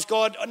at times,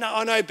 God, no,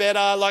 I know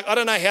better. Like, I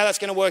don't know how that's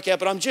going to work out,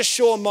 but I'm just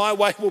sure my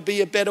way will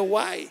be a better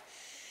way.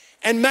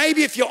 And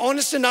maybe if you're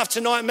honest enough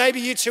tonight,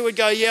 maybe you too would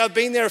go, yeah, I've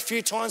been there a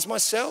few times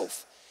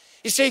myself.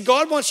 You see,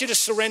 God wants you to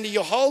surrender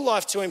your whole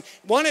life to him.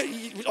 One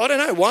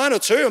or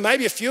two, or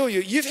maybe a few of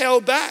you, you've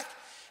held back.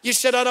 You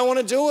said, I don't want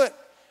to do it.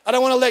 I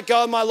don't want to let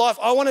go of my life.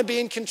 I want to be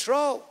in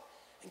control.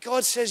 And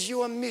God says,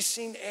 you are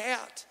missing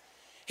out.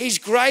 He's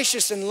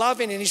gracious and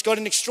loving and he's got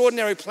an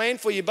extraordinary plan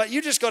for you, but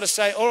you just got to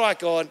say, all right,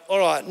 God, all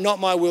right, not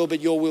my will, but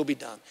your will be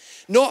done.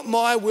 Not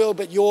my will,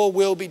 but your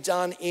will be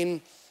done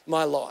in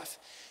my life.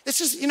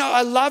 This is,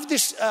 I love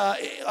this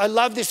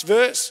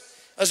verse.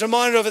 I was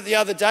reminded of it the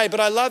other day, but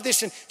I love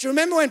this. And do you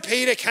remember when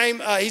Peter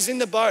came, he's in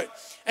the boat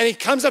and he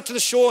comes up to the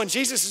shore and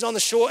Jesus is on the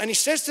shore and he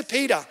says to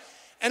Peter,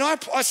 and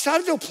I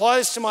started to apply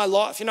this to my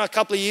life, a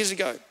couple of years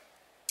ago.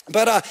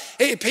 But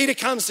Peter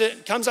comes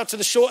up to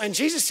the shore and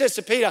Jesus says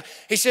to Peter,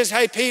 he says,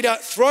 hey, Peter,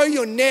 throw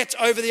your net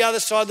over the other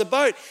side of the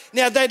boat.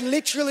 Now, they'd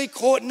literally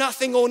caught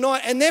nothing all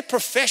night and they're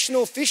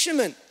professional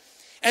fishermen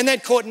and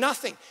they'd caught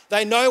nothing.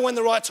 They know when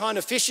the right time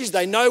to fish is.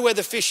 They know where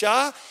the fish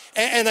are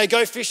and they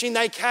go fishing.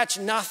 They catch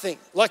nothing.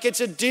 Like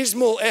it's a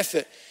dismal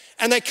effort.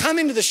 And they come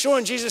into the shore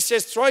and Jesus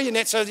says, throw your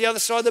nets over the other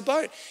side of the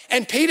boat.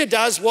 And Peter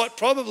does what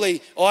probably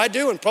I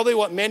do and probably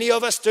what many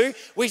of us do.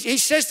 He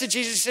says to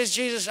Jesus,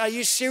 Jesus, are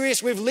you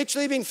serious? We've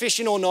literally been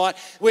fishing all night.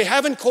 We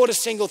haven't caught a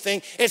single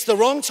thing. It's the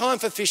wrong time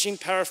for fishing.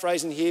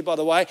 Paraphrasing here, by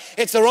the way.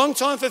 It's the wrong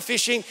time for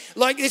fishing.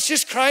 Like, it's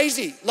just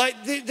crazy. Like,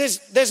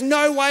 there's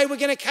no way we're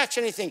going to catch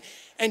anything.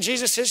 And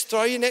Jesus says,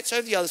 throw your nets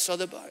over the other side of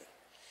the boat.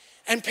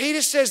 And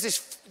Peter says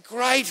this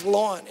great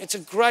line. It's a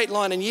great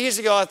line. And years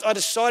ago, I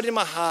decided in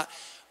my heart,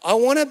 I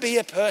want to be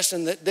a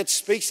person that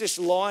speaks this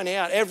line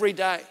out every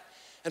day.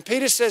 And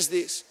Peter says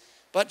this,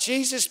 but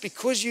Jesus,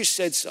 because you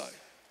said so,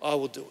 I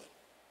will do it.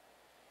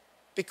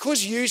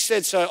 Because you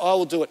said so, I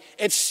will do it.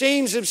 It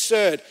seems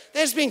absurd.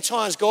 There's been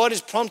times God has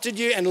prompted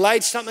you and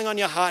laid something on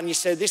your heart and you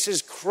said, this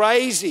is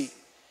crazy.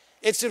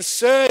 It's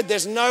absurd.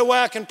 There's no way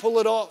I can pull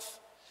it off.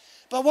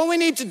 But what we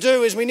need to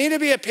do is we need to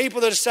be a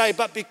people that say,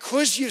 but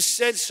because you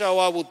said so,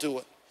 I will do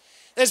it.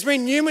 There's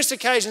been numerous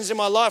occasions in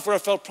my life where I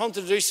felt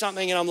prompted to do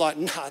something and I'm like,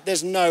 nah,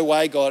 there's no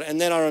way, God. And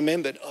then I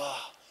remembered,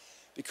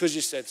 because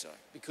you said so,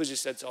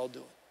 I'll do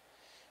it.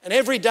 And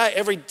every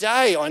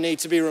day I need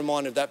to be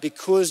reminded of that.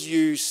 Because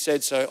you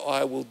said so,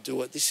 I will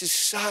do it. This is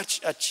such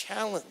a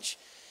challenge.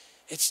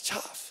 It's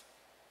tough.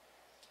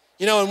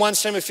 In 1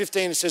 Samuel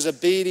 15 it says,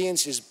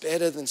 obedience is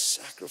better than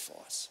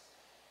sacrifice.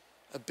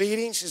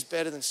 Obedience is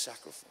better than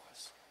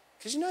sacrifice.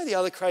 Because the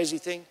other crazy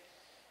thing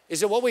is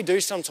that what we do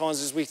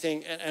sometimes is we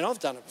think, and I've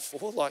done it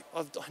before,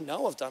 I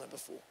know I've done it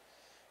before.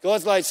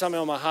 God's laid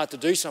something on my heart to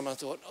do something. I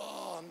thought,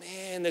 oh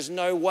man, there's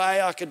no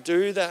way I could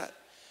do that.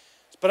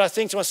 But I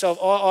think to myself,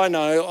 I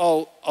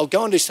know, I'll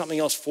go and do something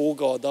else for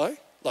God though.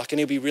 And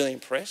he'll be really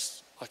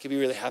impressed. He'll be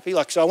really happy.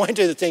 So I won't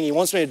do the thing he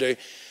wants me to do.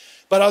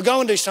 But I'll go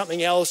and do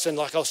something else, and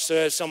I'll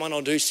serve someone,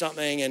 I'll do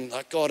something, and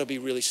God will be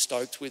really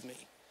stoked with me.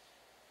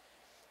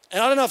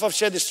 And I don't know if I've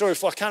shared this story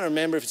before. I can't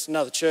remember if it's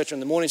another church or in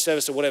the morning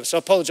service or whatever. So I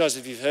apologise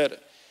if you've heard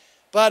it.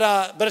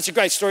 But it's a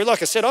great story.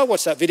 Like I said, I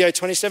watched that video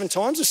 27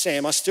 times with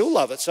Sam. I still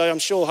love it. So I'm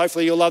sure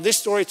hopefully you'll love this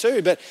story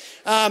too. But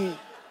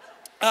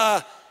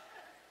I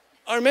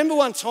remember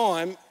one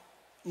time,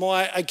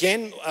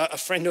 a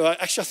friend who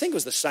I think it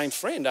was the same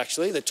friend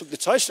actually that took the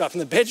toaster up in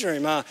the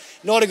bedroom.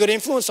 Not a good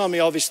influence on me,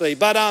 obviously.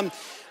 But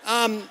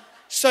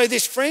so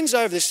this friend's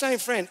over, this same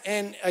friend,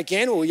 and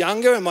again, we were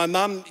younger, and my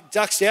mum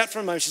ducks out for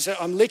a moment. She said,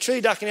 I'm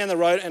literally ducking down the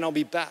road and I'll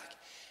be back.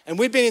 And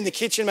we'd been in the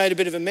kitchen, made a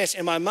bit of a mess,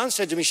 and my mum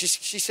said to me,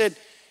 she said,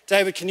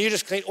 David, can you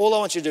just clean, all I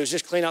want you to do is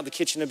just clean up the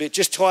kitchen a bit,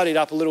 just tidy it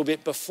up a little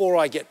bit before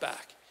I get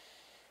back.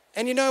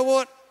 And you know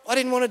what? I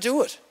didn't want to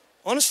do it,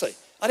 honestly.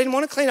 I didn't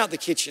want to clean up the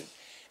kitchen.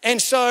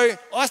 And so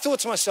I thought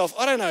to myself,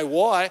 I don't know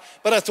why,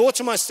 but I thought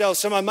to myself,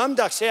 so my mum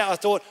ducks out, I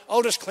thought,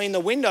 I'll just clean the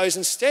windows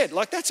instead.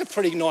 That's a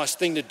pretty nice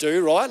thing to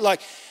do, right?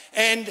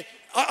 And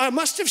I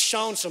must have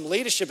shown some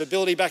leadership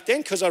ability back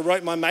then because I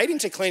wrote my mate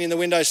into cleaning the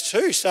windows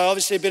too. So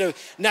obviously a bit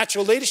of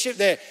natural leadership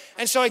there.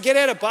 And so I get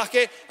out a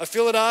bucket, I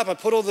fill it up, I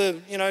put all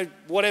the,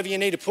 whatever you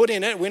need to put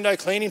in it, window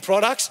cleaning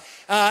products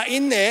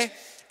in there,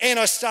 and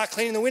I start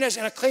cleaning the windows,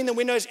 and I clean the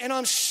windows, and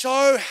I'm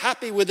so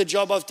happy with the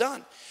job I've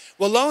done.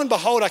 Well, lo and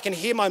behold, I can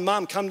hear my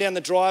mum come down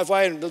the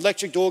driveway, and the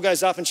electric door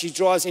goes up and she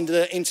drives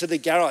into the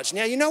garage.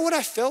 Now, you know what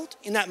I felt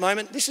in that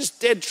moment? This is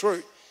dead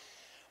true.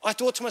 I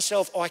thought to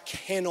myself, I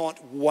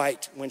cannot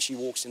wait when she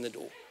walks in the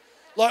door.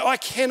 I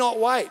cannot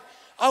wait.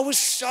 I was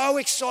so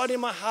excited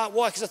in my heart.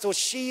 Why? Because I thought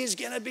she is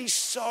going to be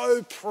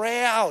so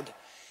proud.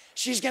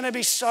 She's going to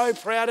be so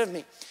proud of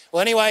me. Well,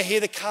 anyway, I hear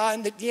the car,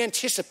 and the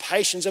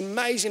anticipation's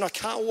amazing. I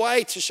can't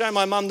wait to show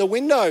my mum the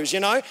windows,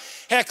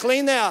 how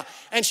clean they are.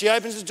 And she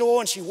opens the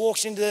door and she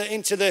walks into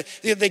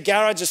the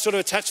garage that's sort of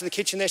attached to the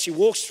kitchen there. She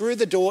walks through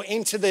the door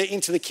into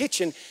the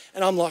kitchen,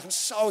 and I'm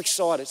so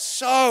excited,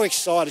 so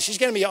excited. She's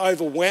going to be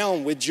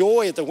overwhelmed with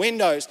joy at the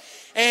windows.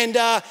 And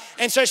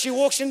so she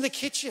walks into the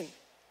kitchen.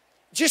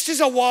 Just as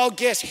a wild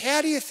guess,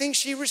 how do you think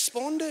she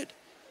responded?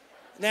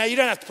 Now, you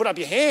don't have to put up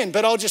your hand,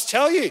 but I'll just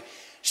tell you.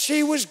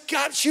 She was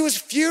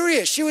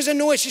furious. She was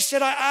annoyed. She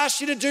said, I asked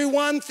you to do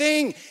one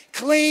thing,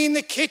 clean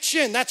the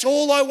kitchen. That's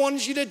all I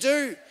wanted you to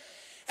do.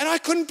 And I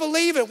couldn't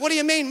believe it. What do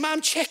you mean, Mum?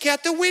 Check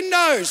out the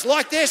windows.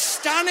 They're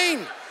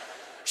stunning.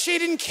 She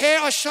didn't care.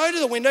 I showed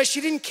her the windows.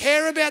 She didn't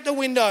care about the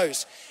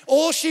windows.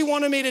 All she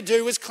wanted me to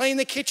do was clean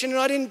the kitchen, and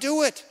I didn't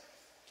do it.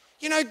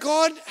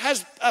 God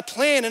has a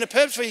plan and a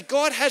purpose for you.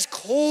 God has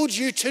called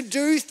you to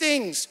do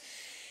things.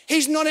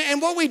 He's not,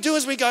 and what we do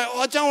is we go,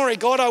 oh, don't worry,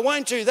 God, I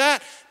won't do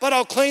that, but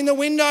I'll clean the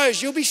windows.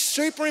 You'll be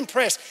super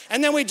impressed.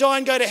 And then we die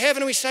and go to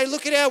heaven and we say,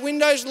 look at our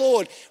windows,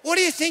 Lord. What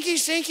do you think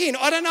he's thinking?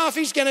 I don't know if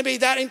he's going to be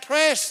that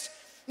impressed.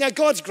 Now,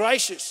 God's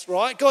gracious,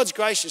 right? God's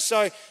gracious.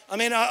 So,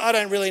 I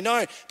don't really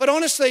know. But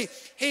honestly,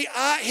 he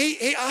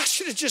asks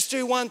you to just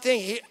do one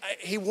thing.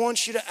 He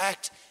wants you to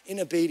act in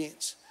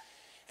obedience.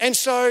 And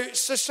so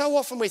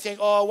often we think,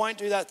 oh, I won't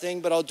do that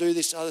thing, but I'll do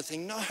this other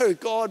thing. No,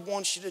 God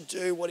wants you to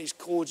do what he's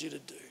called you to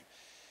do.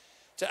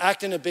 To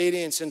act in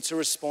obedience and to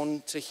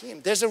respond to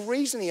him. There's a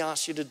reason he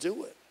asks you to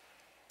do it.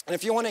 And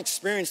if you want to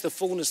experience the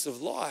fullness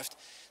of life,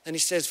 then he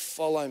says,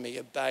 follow me,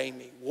 obey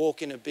me,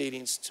 walk in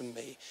obedience to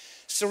me.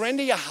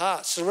 Surrender your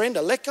heart,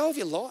 let go of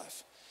your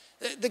life.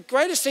 The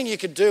greatest thing you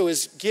could do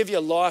is give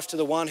your life to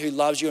the one who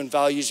loves you and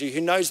values you,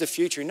 who knows the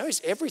future, who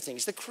knows everything.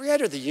 He's the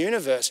creator of the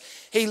universe.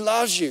 He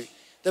loves you.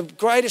 The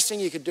greatest thing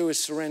you could do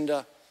is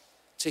surrender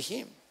to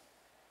him.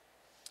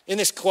 In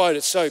this quote,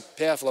 it's so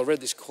powerful. I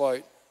read this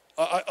quote.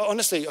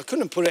 Honestly, I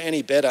couldn't have put it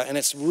any better, and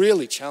it's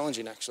really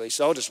challenging actually,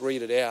 so I'll just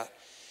read it out.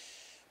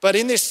 But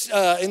in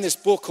this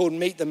book called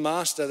Meet the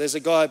Master, there's a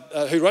guy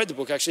who wrote the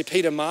book actually,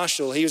 Peter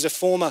Marshall. He was a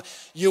former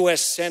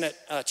US Senate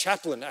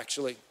chaplain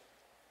actually.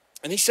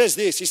 And he says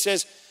this, he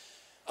says,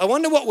 I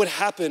wonder what would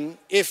happen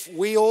if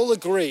we all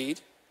agreed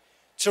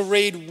to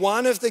read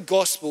one of the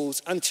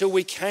Gospels until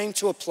we came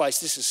to a place,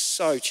 this is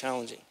so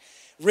challenging,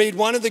 read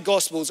one of the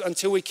Gospels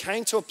until we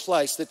came to a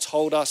place that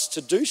told us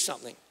to do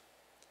something.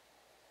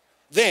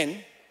 Then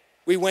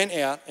we went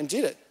out and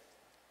did it.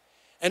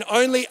 And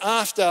only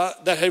after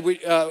that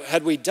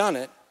had we done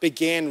it,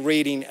 began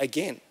reading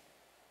again.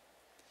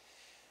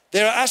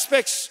 There are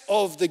aspects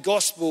of the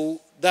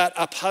gospel that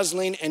are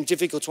puzzling and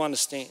difficult to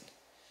understand.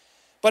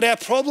 But our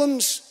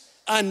problems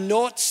are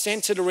not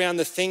centered around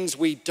the things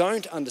we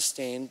don't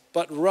understand,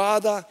 but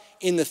rather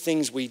in the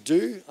things we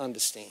do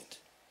understand.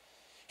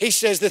 He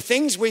says the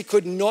things we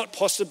could not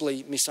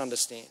possibly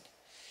misunderstand.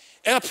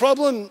 Our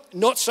problem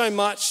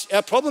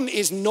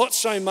is not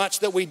so much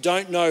that we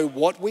don't know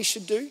what we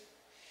should do.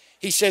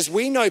 He says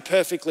we know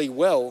perfectly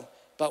well,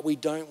 but we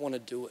don't want to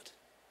do it.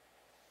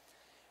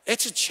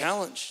 It's a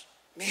challenge.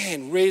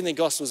 Man, reading the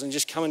Gospels and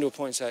just coming to a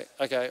point and say,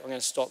 okay, I'm going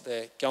to stop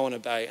there, go and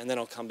obey, and then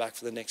I'll come back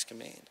for the next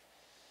command.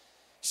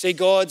 See,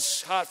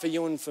 God's heart for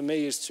you and for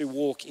me is to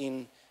walk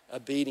in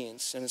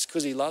obedience, and it's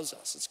because he loves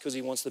us. It's because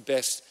he wants the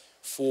best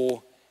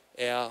for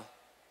our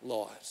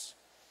lives.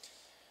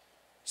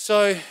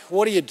 So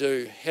what do you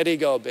do? How do you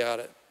go about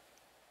it?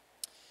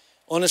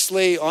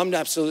 Honestly, I'm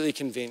absolutely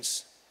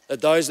convinced that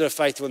those that are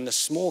faithful in the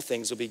small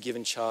things will be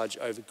given charge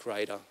over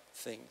greater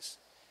things.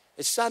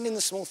 It's starting in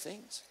the small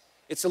things.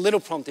 It's the little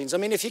promptings. I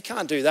mean, if you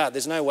can't do that,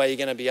 there's no way you're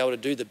going to be able to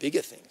do the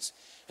bigger things.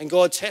 And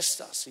God tests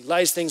us. He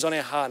lays things on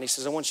our heart and he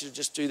says, I want you to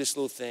just do this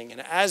little thing.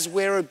 And as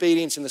we're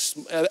obedient in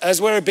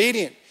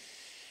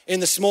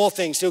the small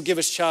things, he'll give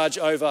us charge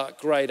over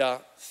greater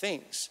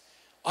things.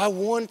 I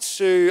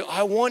want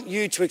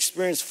you to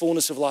experience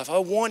fullness of life. I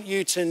want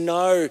you to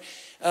know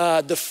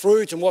the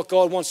fruit and what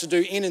God wants to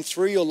do in and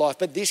through your life.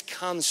 But this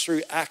comes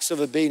through acts of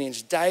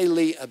obedience,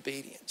 daily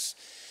obedience.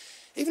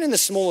 Even in the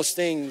smallest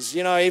things,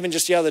 even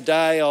just the other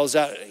day, I was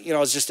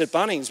just at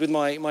Bunnings with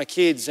my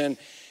kids and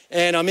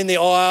I'm in the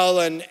aisle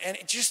and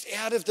just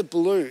out of the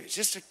blue, it's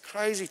just a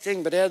crazy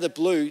thing, but out of the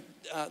blue,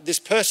 this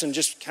person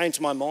just came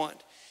to my mind.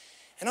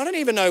 And I don't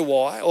even know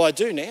why, or I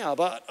do now,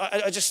 but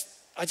I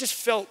just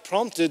felt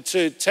prompted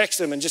to text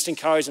them and just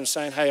encourage them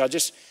saying, hey, I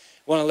just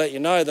want to let you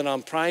know that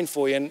I'm praying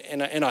for you.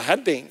 And I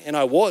had been, and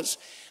I was.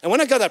 And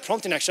when I got that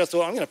prompting, actually, I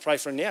thought, I'm going to pray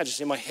for him now,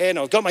 just in my head. And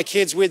I've got my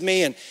kids with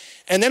me.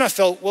 And then I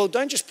felt, well,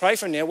 don't just pray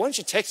for him now. Why don't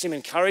you text him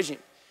and encourage him?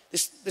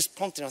 This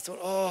prompting, I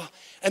thought,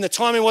 and the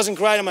timing wasn't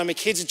great. I mean, my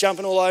kids are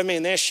jumping all over me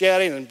and they're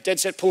shouting and dead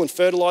set pulling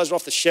fertilizer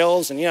off the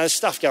shelves and, there's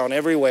stuff going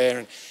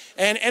everywhere.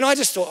 And I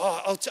just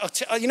thought,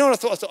 you know what I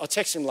thought? I thought, I'll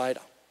text him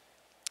later.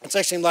 I'll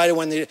text him later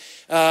when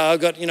I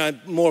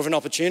got, more of an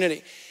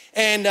opportunity.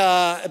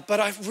 But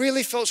I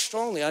really felt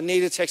strongly I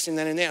needed to text him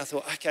then and there. I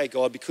thought, okay,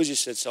 God, because you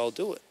said so, I'll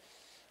do it.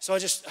 So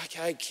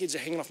kids are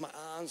hanging off my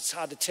arms. It's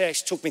hard to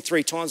text. It took me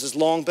 3 times as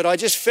long. But I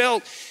just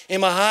felt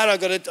in my heart I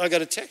got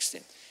to text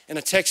him. And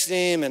I texted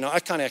him, and I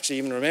can't actually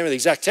even remember the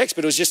exact text,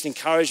 but it was just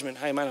encouragement.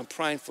 Hey, mate, I'm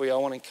praying for you. I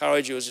want to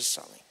encourage you. It was just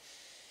something.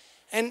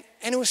 And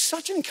it was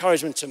such an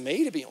encouragement to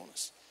me, to be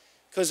honest.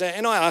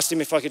 And I asked him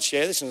if I could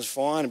share this, and it was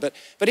fine. But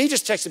he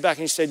just texted back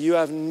and he said, you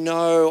have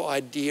no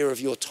idea of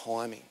your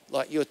timing.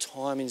 Like, your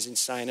timing is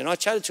insane. And I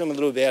chatted to him a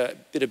little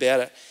bit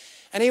about it.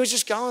 And he was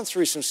just going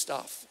through some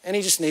stuff. And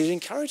he just needed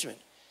encouragement.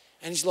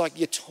 And he's like,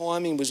 your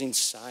timing was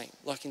insane,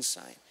 like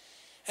insane.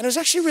 And it was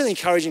actually really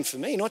encouraging for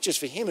me, not just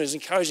for him. It was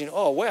encouraging,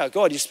 oh, wow,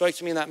 God, you spoke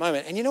to me in that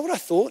moment. And you know what I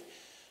thought?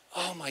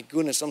 Oh, my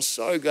goodness, I'm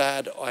so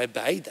glad I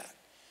obeyed that.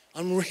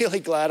 I'm really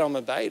glad I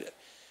obeyed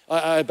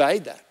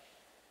that.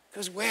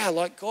 Because, wow,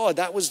 like, God,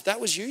 that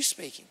was you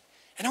speaking.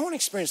 And I want to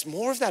experience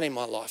more of that in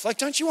my life. Like,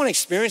 don't you want to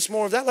experience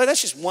more of that? Like,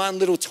 that's just one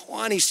little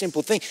tiny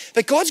simple thing.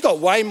 But God's got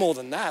way more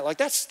than that. Like,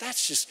 that's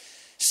just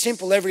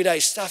simple everyday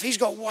stuff. He's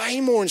got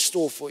way more in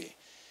store for you.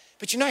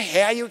 But you know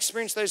how you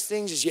experience those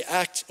things is you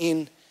act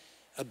in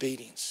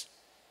obedience.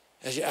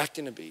 As you act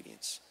in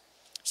obedience.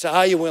 So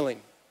are you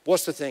willing?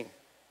 What's the thing?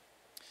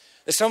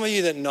 There's some of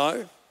you that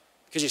know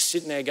because you're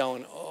sitting there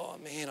going, oh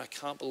man, I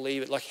can't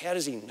believe it. Like, how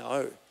does he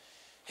know?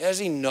 How does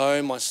he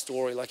know my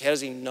story? Like, how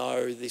does he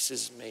know this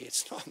is me?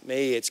 It's not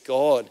me, it's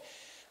God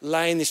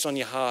laying this on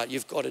your heart.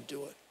 You've got to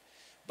do it.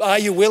 But are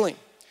you willing?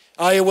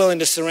 Are you willing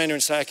to surrender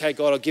and say, okay,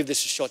 God, I'll give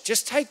this a shot?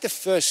 Just take the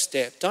first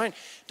step. Don't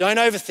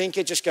overthink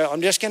it. Just go,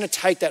 I'm just going to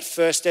take that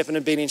first step in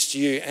obedience to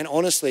you. And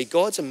honestly,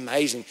 God's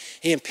amazing.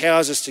 He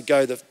empowers us to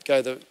go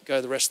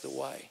the rest of the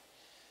way.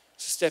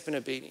 It's a step in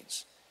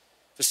obedience.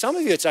 For some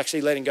of you, it's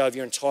actually letting go of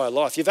your entire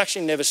life. You've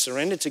actually never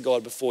surrendered to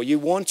God before. You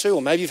want to,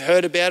 or maybe you've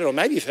heard about it, or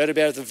maybe you've heard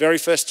about it the very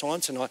first time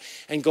tonight.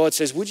 And God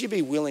says, would you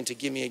be willing to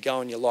give me a go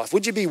in your life?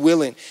 Would you be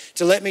willing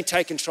to let me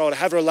take control, to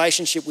have a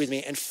relationship with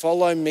me and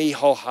follow me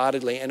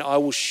wholeheartedly, and I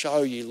will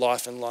show you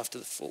life and life to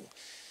the full?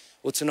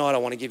 Well, tonight I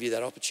want to give you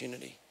that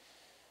opportunity.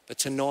 But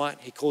tonight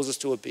he calls us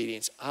to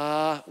obedience.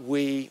 Are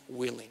we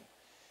willing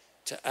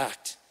to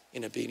act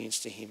in obedience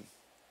to him?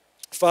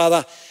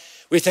 Father,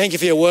 we thank you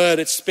for your word.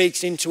 It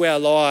speaks into our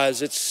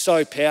lives. It's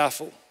so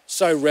powerful,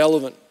 so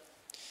relevant.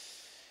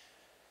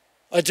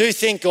 I do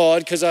think,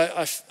 God, because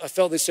I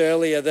felt this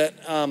earlier, that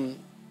I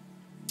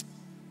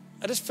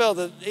just felt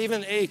that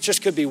even, it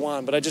just could be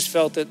one, but I just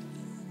felt that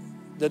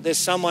there's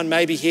someone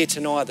maybe here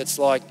tonight that's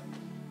like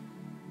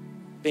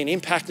been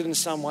impacted in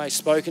some way,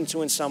 spoken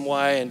to in some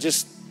way, and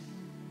just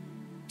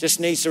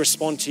needs to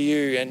respond to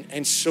you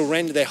and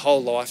surrender their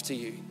whole life to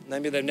you.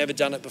 Maybe they've never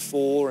done it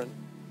before, and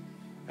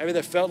maybe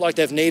they've felt like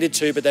they've needed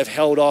to, but they've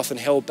held off and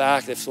held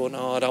back. They've thought,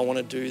 no, I don't want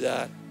to do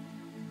that.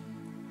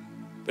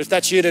 But if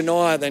that's you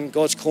tonight, then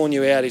God's calling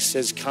you out. He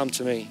says, come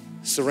to me,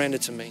 surrender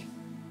to me,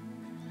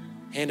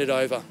 hand it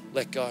over,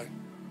 let go.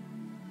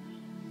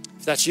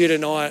 If that's you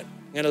tonight,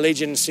 I'm going to lead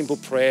you in a simple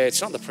prayer.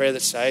 It's not the prayer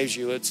that saves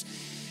you.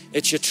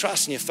 It's your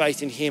trust and your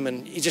faith in him.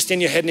 And you just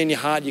in your head and in your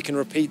heart, you can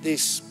repeat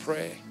this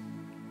prayer.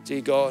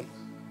 Dear God,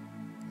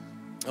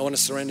 I want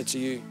to surrender to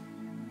you.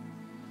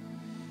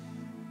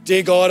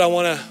 Dear God, I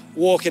want to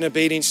walk in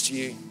obedience to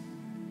you.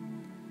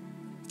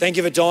 Thank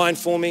you for dying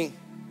for me.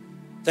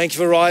 Thank you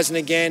for rising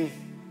again.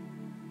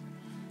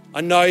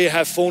 I know you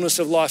have fullness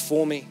of life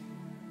for me.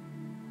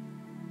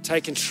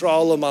 Take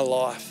control of my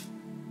life.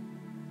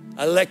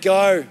 I let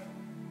go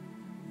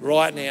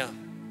right now.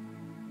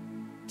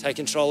 Take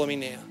control of me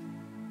now.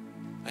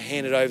 I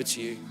hand it over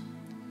to you.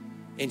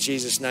 In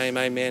Jesus' name,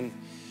 amen.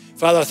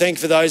 Father, I thank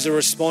you for those that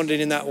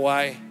responded in that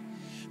way.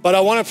 But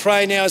I want to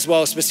pray now as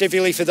well,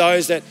 specifically for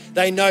those that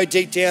they know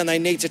deep down they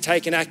need to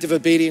take an act of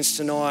obedience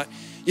tonight.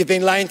 You've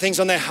been laying things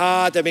on their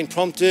heart, they've been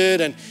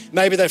prompted, and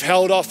maybe they've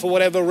held off for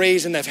whatever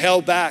reason, they've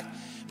held back.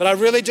 But I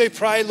really do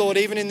pray, Lord,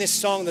 even in this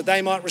song, that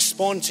they might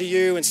respond to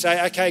you and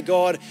say, okay,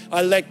 God,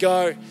 I let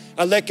go.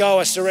 I let go,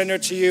 I surrender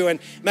it to you, and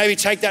maybe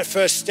take that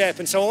first step.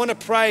 And so I want to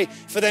pray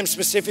for them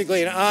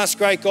specifically and ask,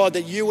 great God,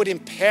 that you would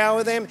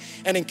empower them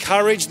and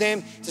encourage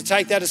them to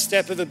take that a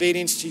step of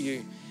obedience to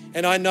you.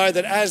 And I know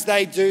that as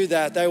they do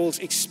that, they will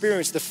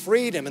experience the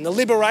freedom and the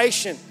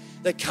liberation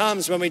that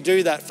comes when we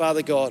do that,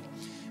 Father God.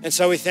 And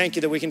so we thank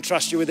you that we can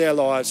trust you with our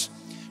lives.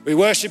 We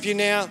worship you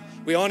now.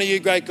 We honor you,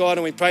 great God,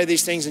 and we pray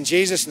these things in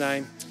Jesus'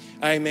 name.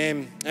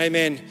 Amen.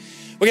 Amen.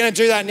 We're going to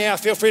do that now.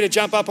 Feel free to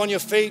jump up on your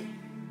feet.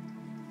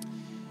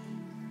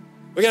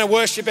 We're going to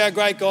worship our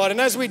great God. And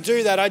as we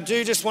do that, I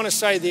do just want to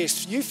say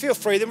this. You feel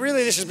free.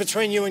 Really, this is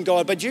between you and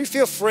God, but you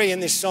feel free in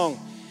this song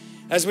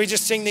as we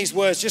just sing these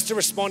words, just to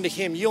respond to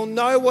him. You'll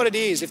know what it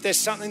is if there's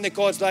something that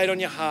God's laid on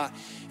your heart.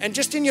 And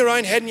just in your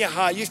own head and your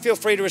heart, you feel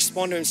free to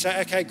respond to him and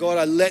say, okay, God,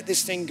 I let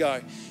this thing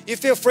go. You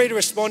feel free to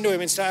respond to him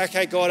and say,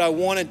 okay, God, I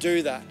want to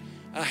do that.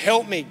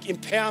 Help me,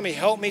 empower me,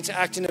 help me to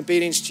act in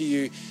obedience to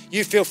you.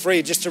 You feel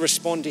free just to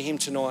respond to him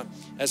tonight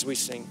as we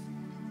sing.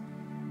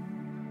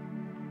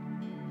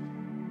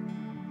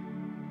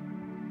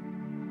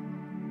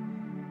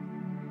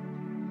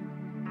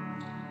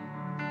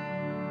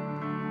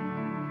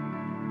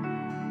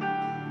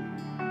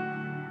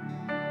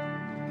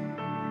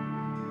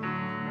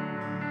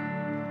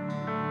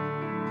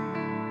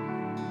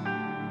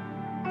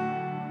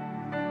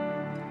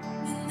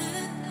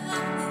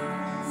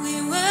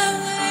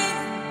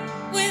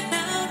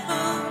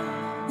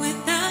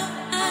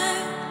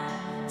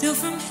 Till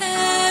from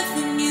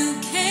heaven you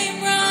came.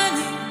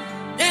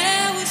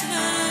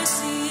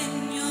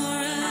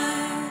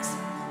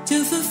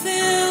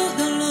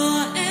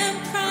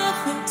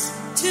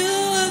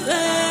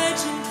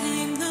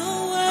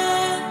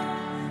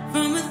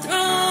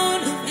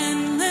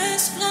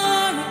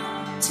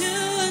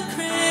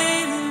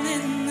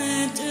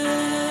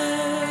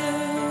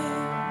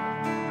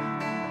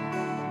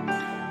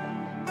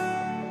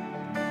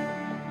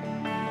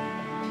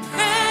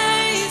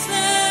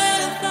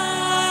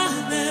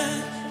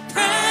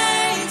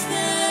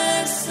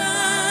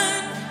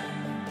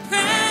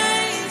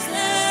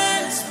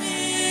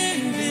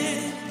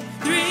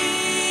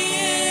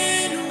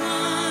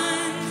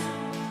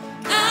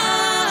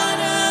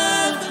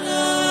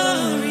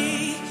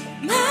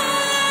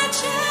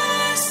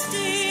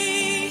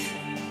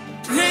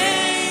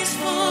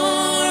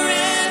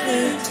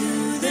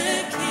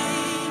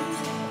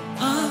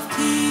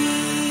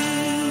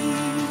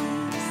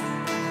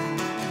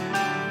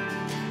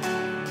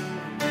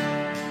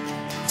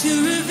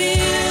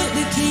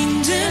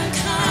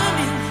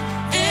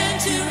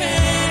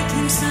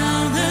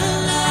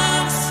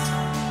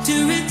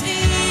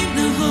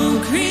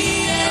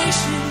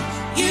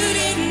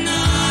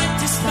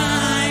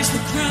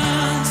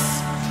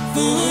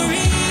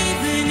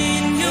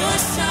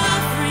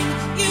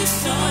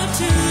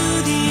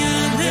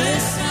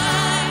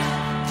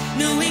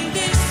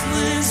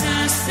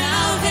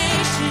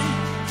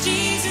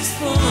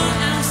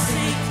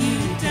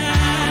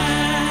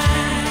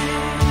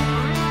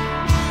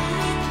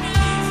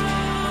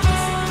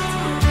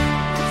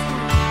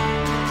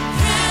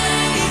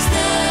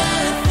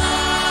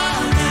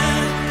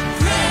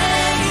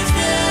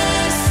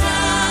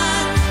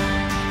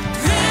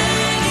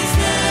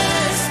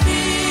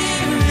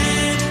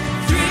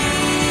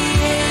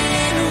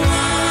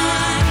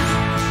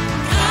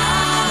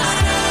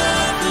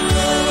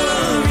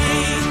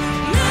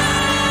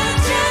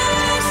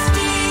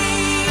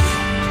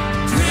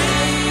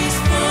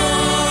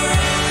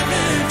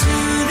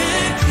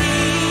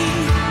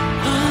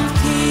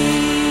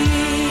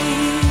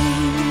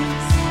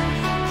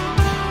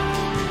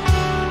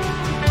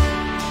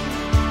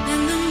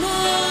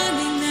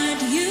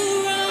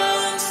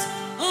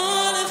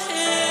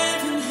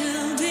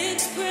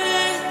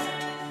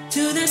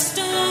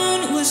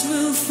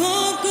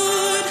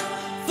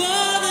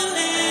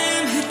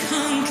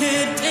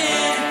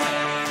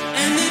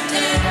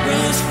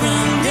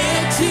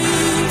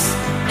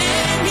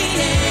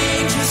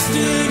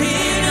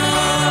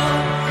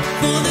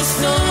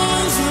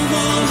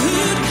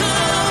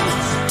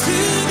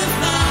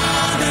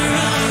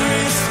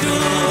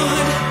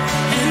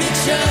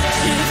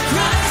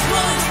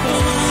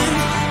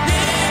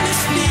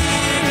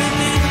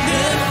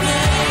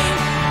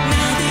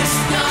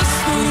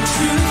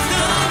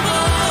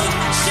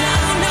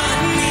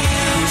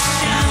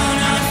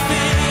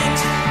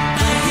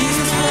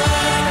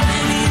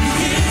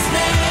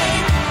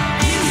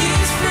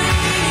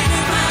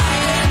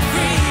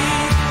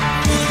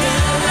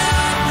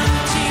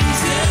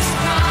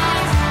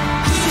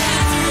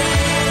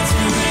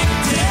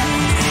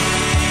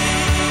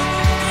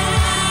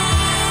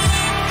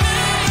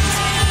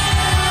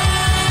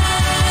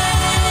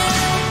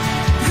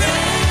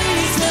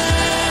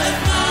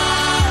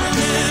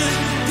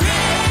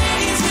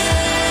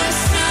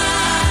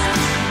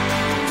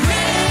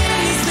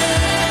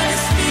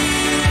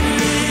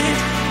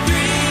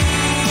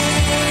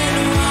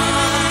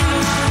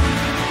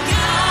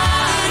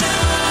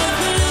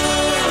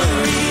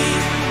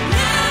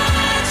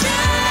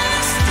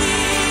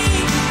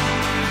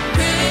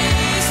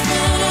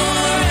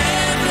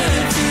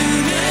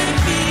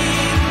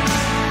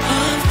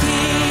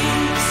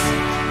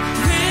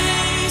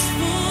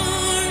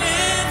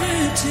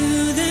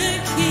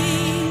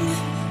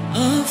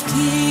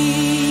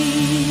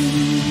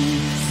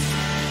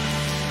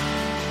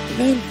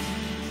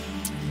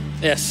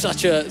 Yeah,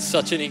 such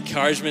an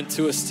encouragement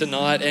to us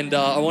tonight. And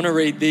I want to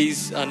read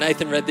these.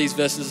 Nathan read these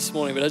verses this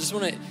morning, but I just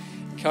want to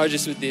encourage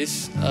us with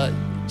this.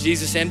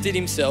 Jesus emptied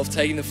himself,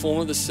 taking the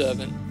form of the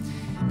servant.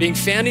 Being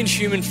found in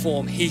human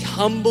form, he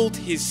humbled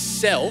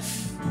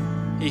himself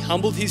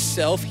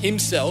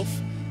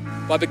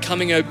by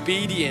becoming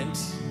obedient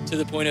to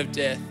the point of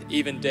death,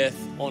 even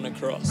death on a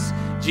cross.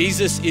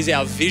 Jesus is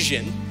our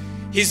vision.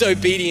 His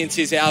obedience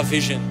is our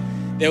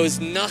vision. There was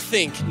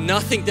nothing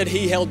that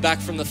he held back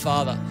from the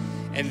Father.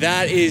 And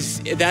that's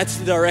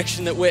the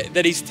direction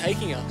that he's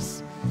taking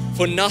us,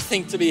 for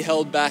nothing to be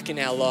held back in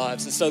our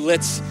lives. And so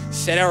let's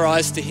set our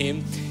eyes to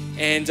him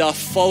and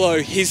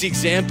follow his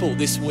example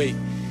this week.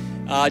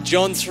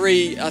 John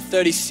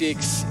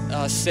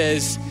 3:36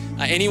 says,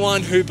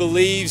 anyone who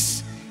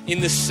believes in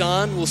the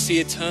Son will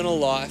see eternal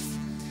life,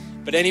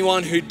 but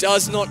anyone who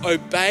does not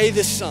obey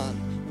the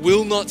Son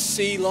will not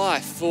see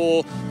life,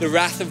 for the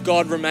wrath of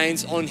God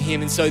remains on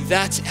him. And so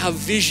that's our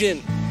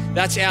vision.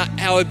 That's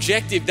our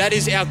objective. That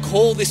is our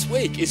call this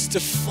week, is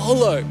to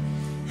follow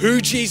who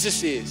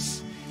Jesus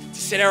is, to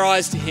set our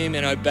eyes to him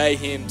and obey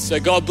him. So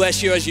God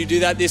bless you as you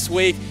do that this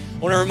week. I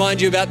want to remind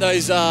you about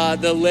those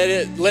the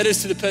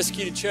letters to the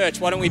persecuted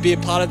church. Why don't we be a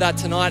part of that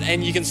tonight?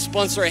 And you can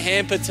sponsor a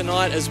hamper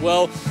tonight as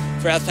well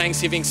for our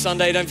Thanksgiving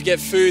Sunday. Don't forget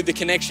food, the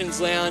Connections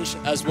Lounge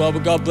as well.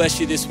 But God bless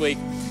you this week.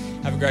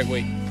 Have a great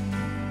week.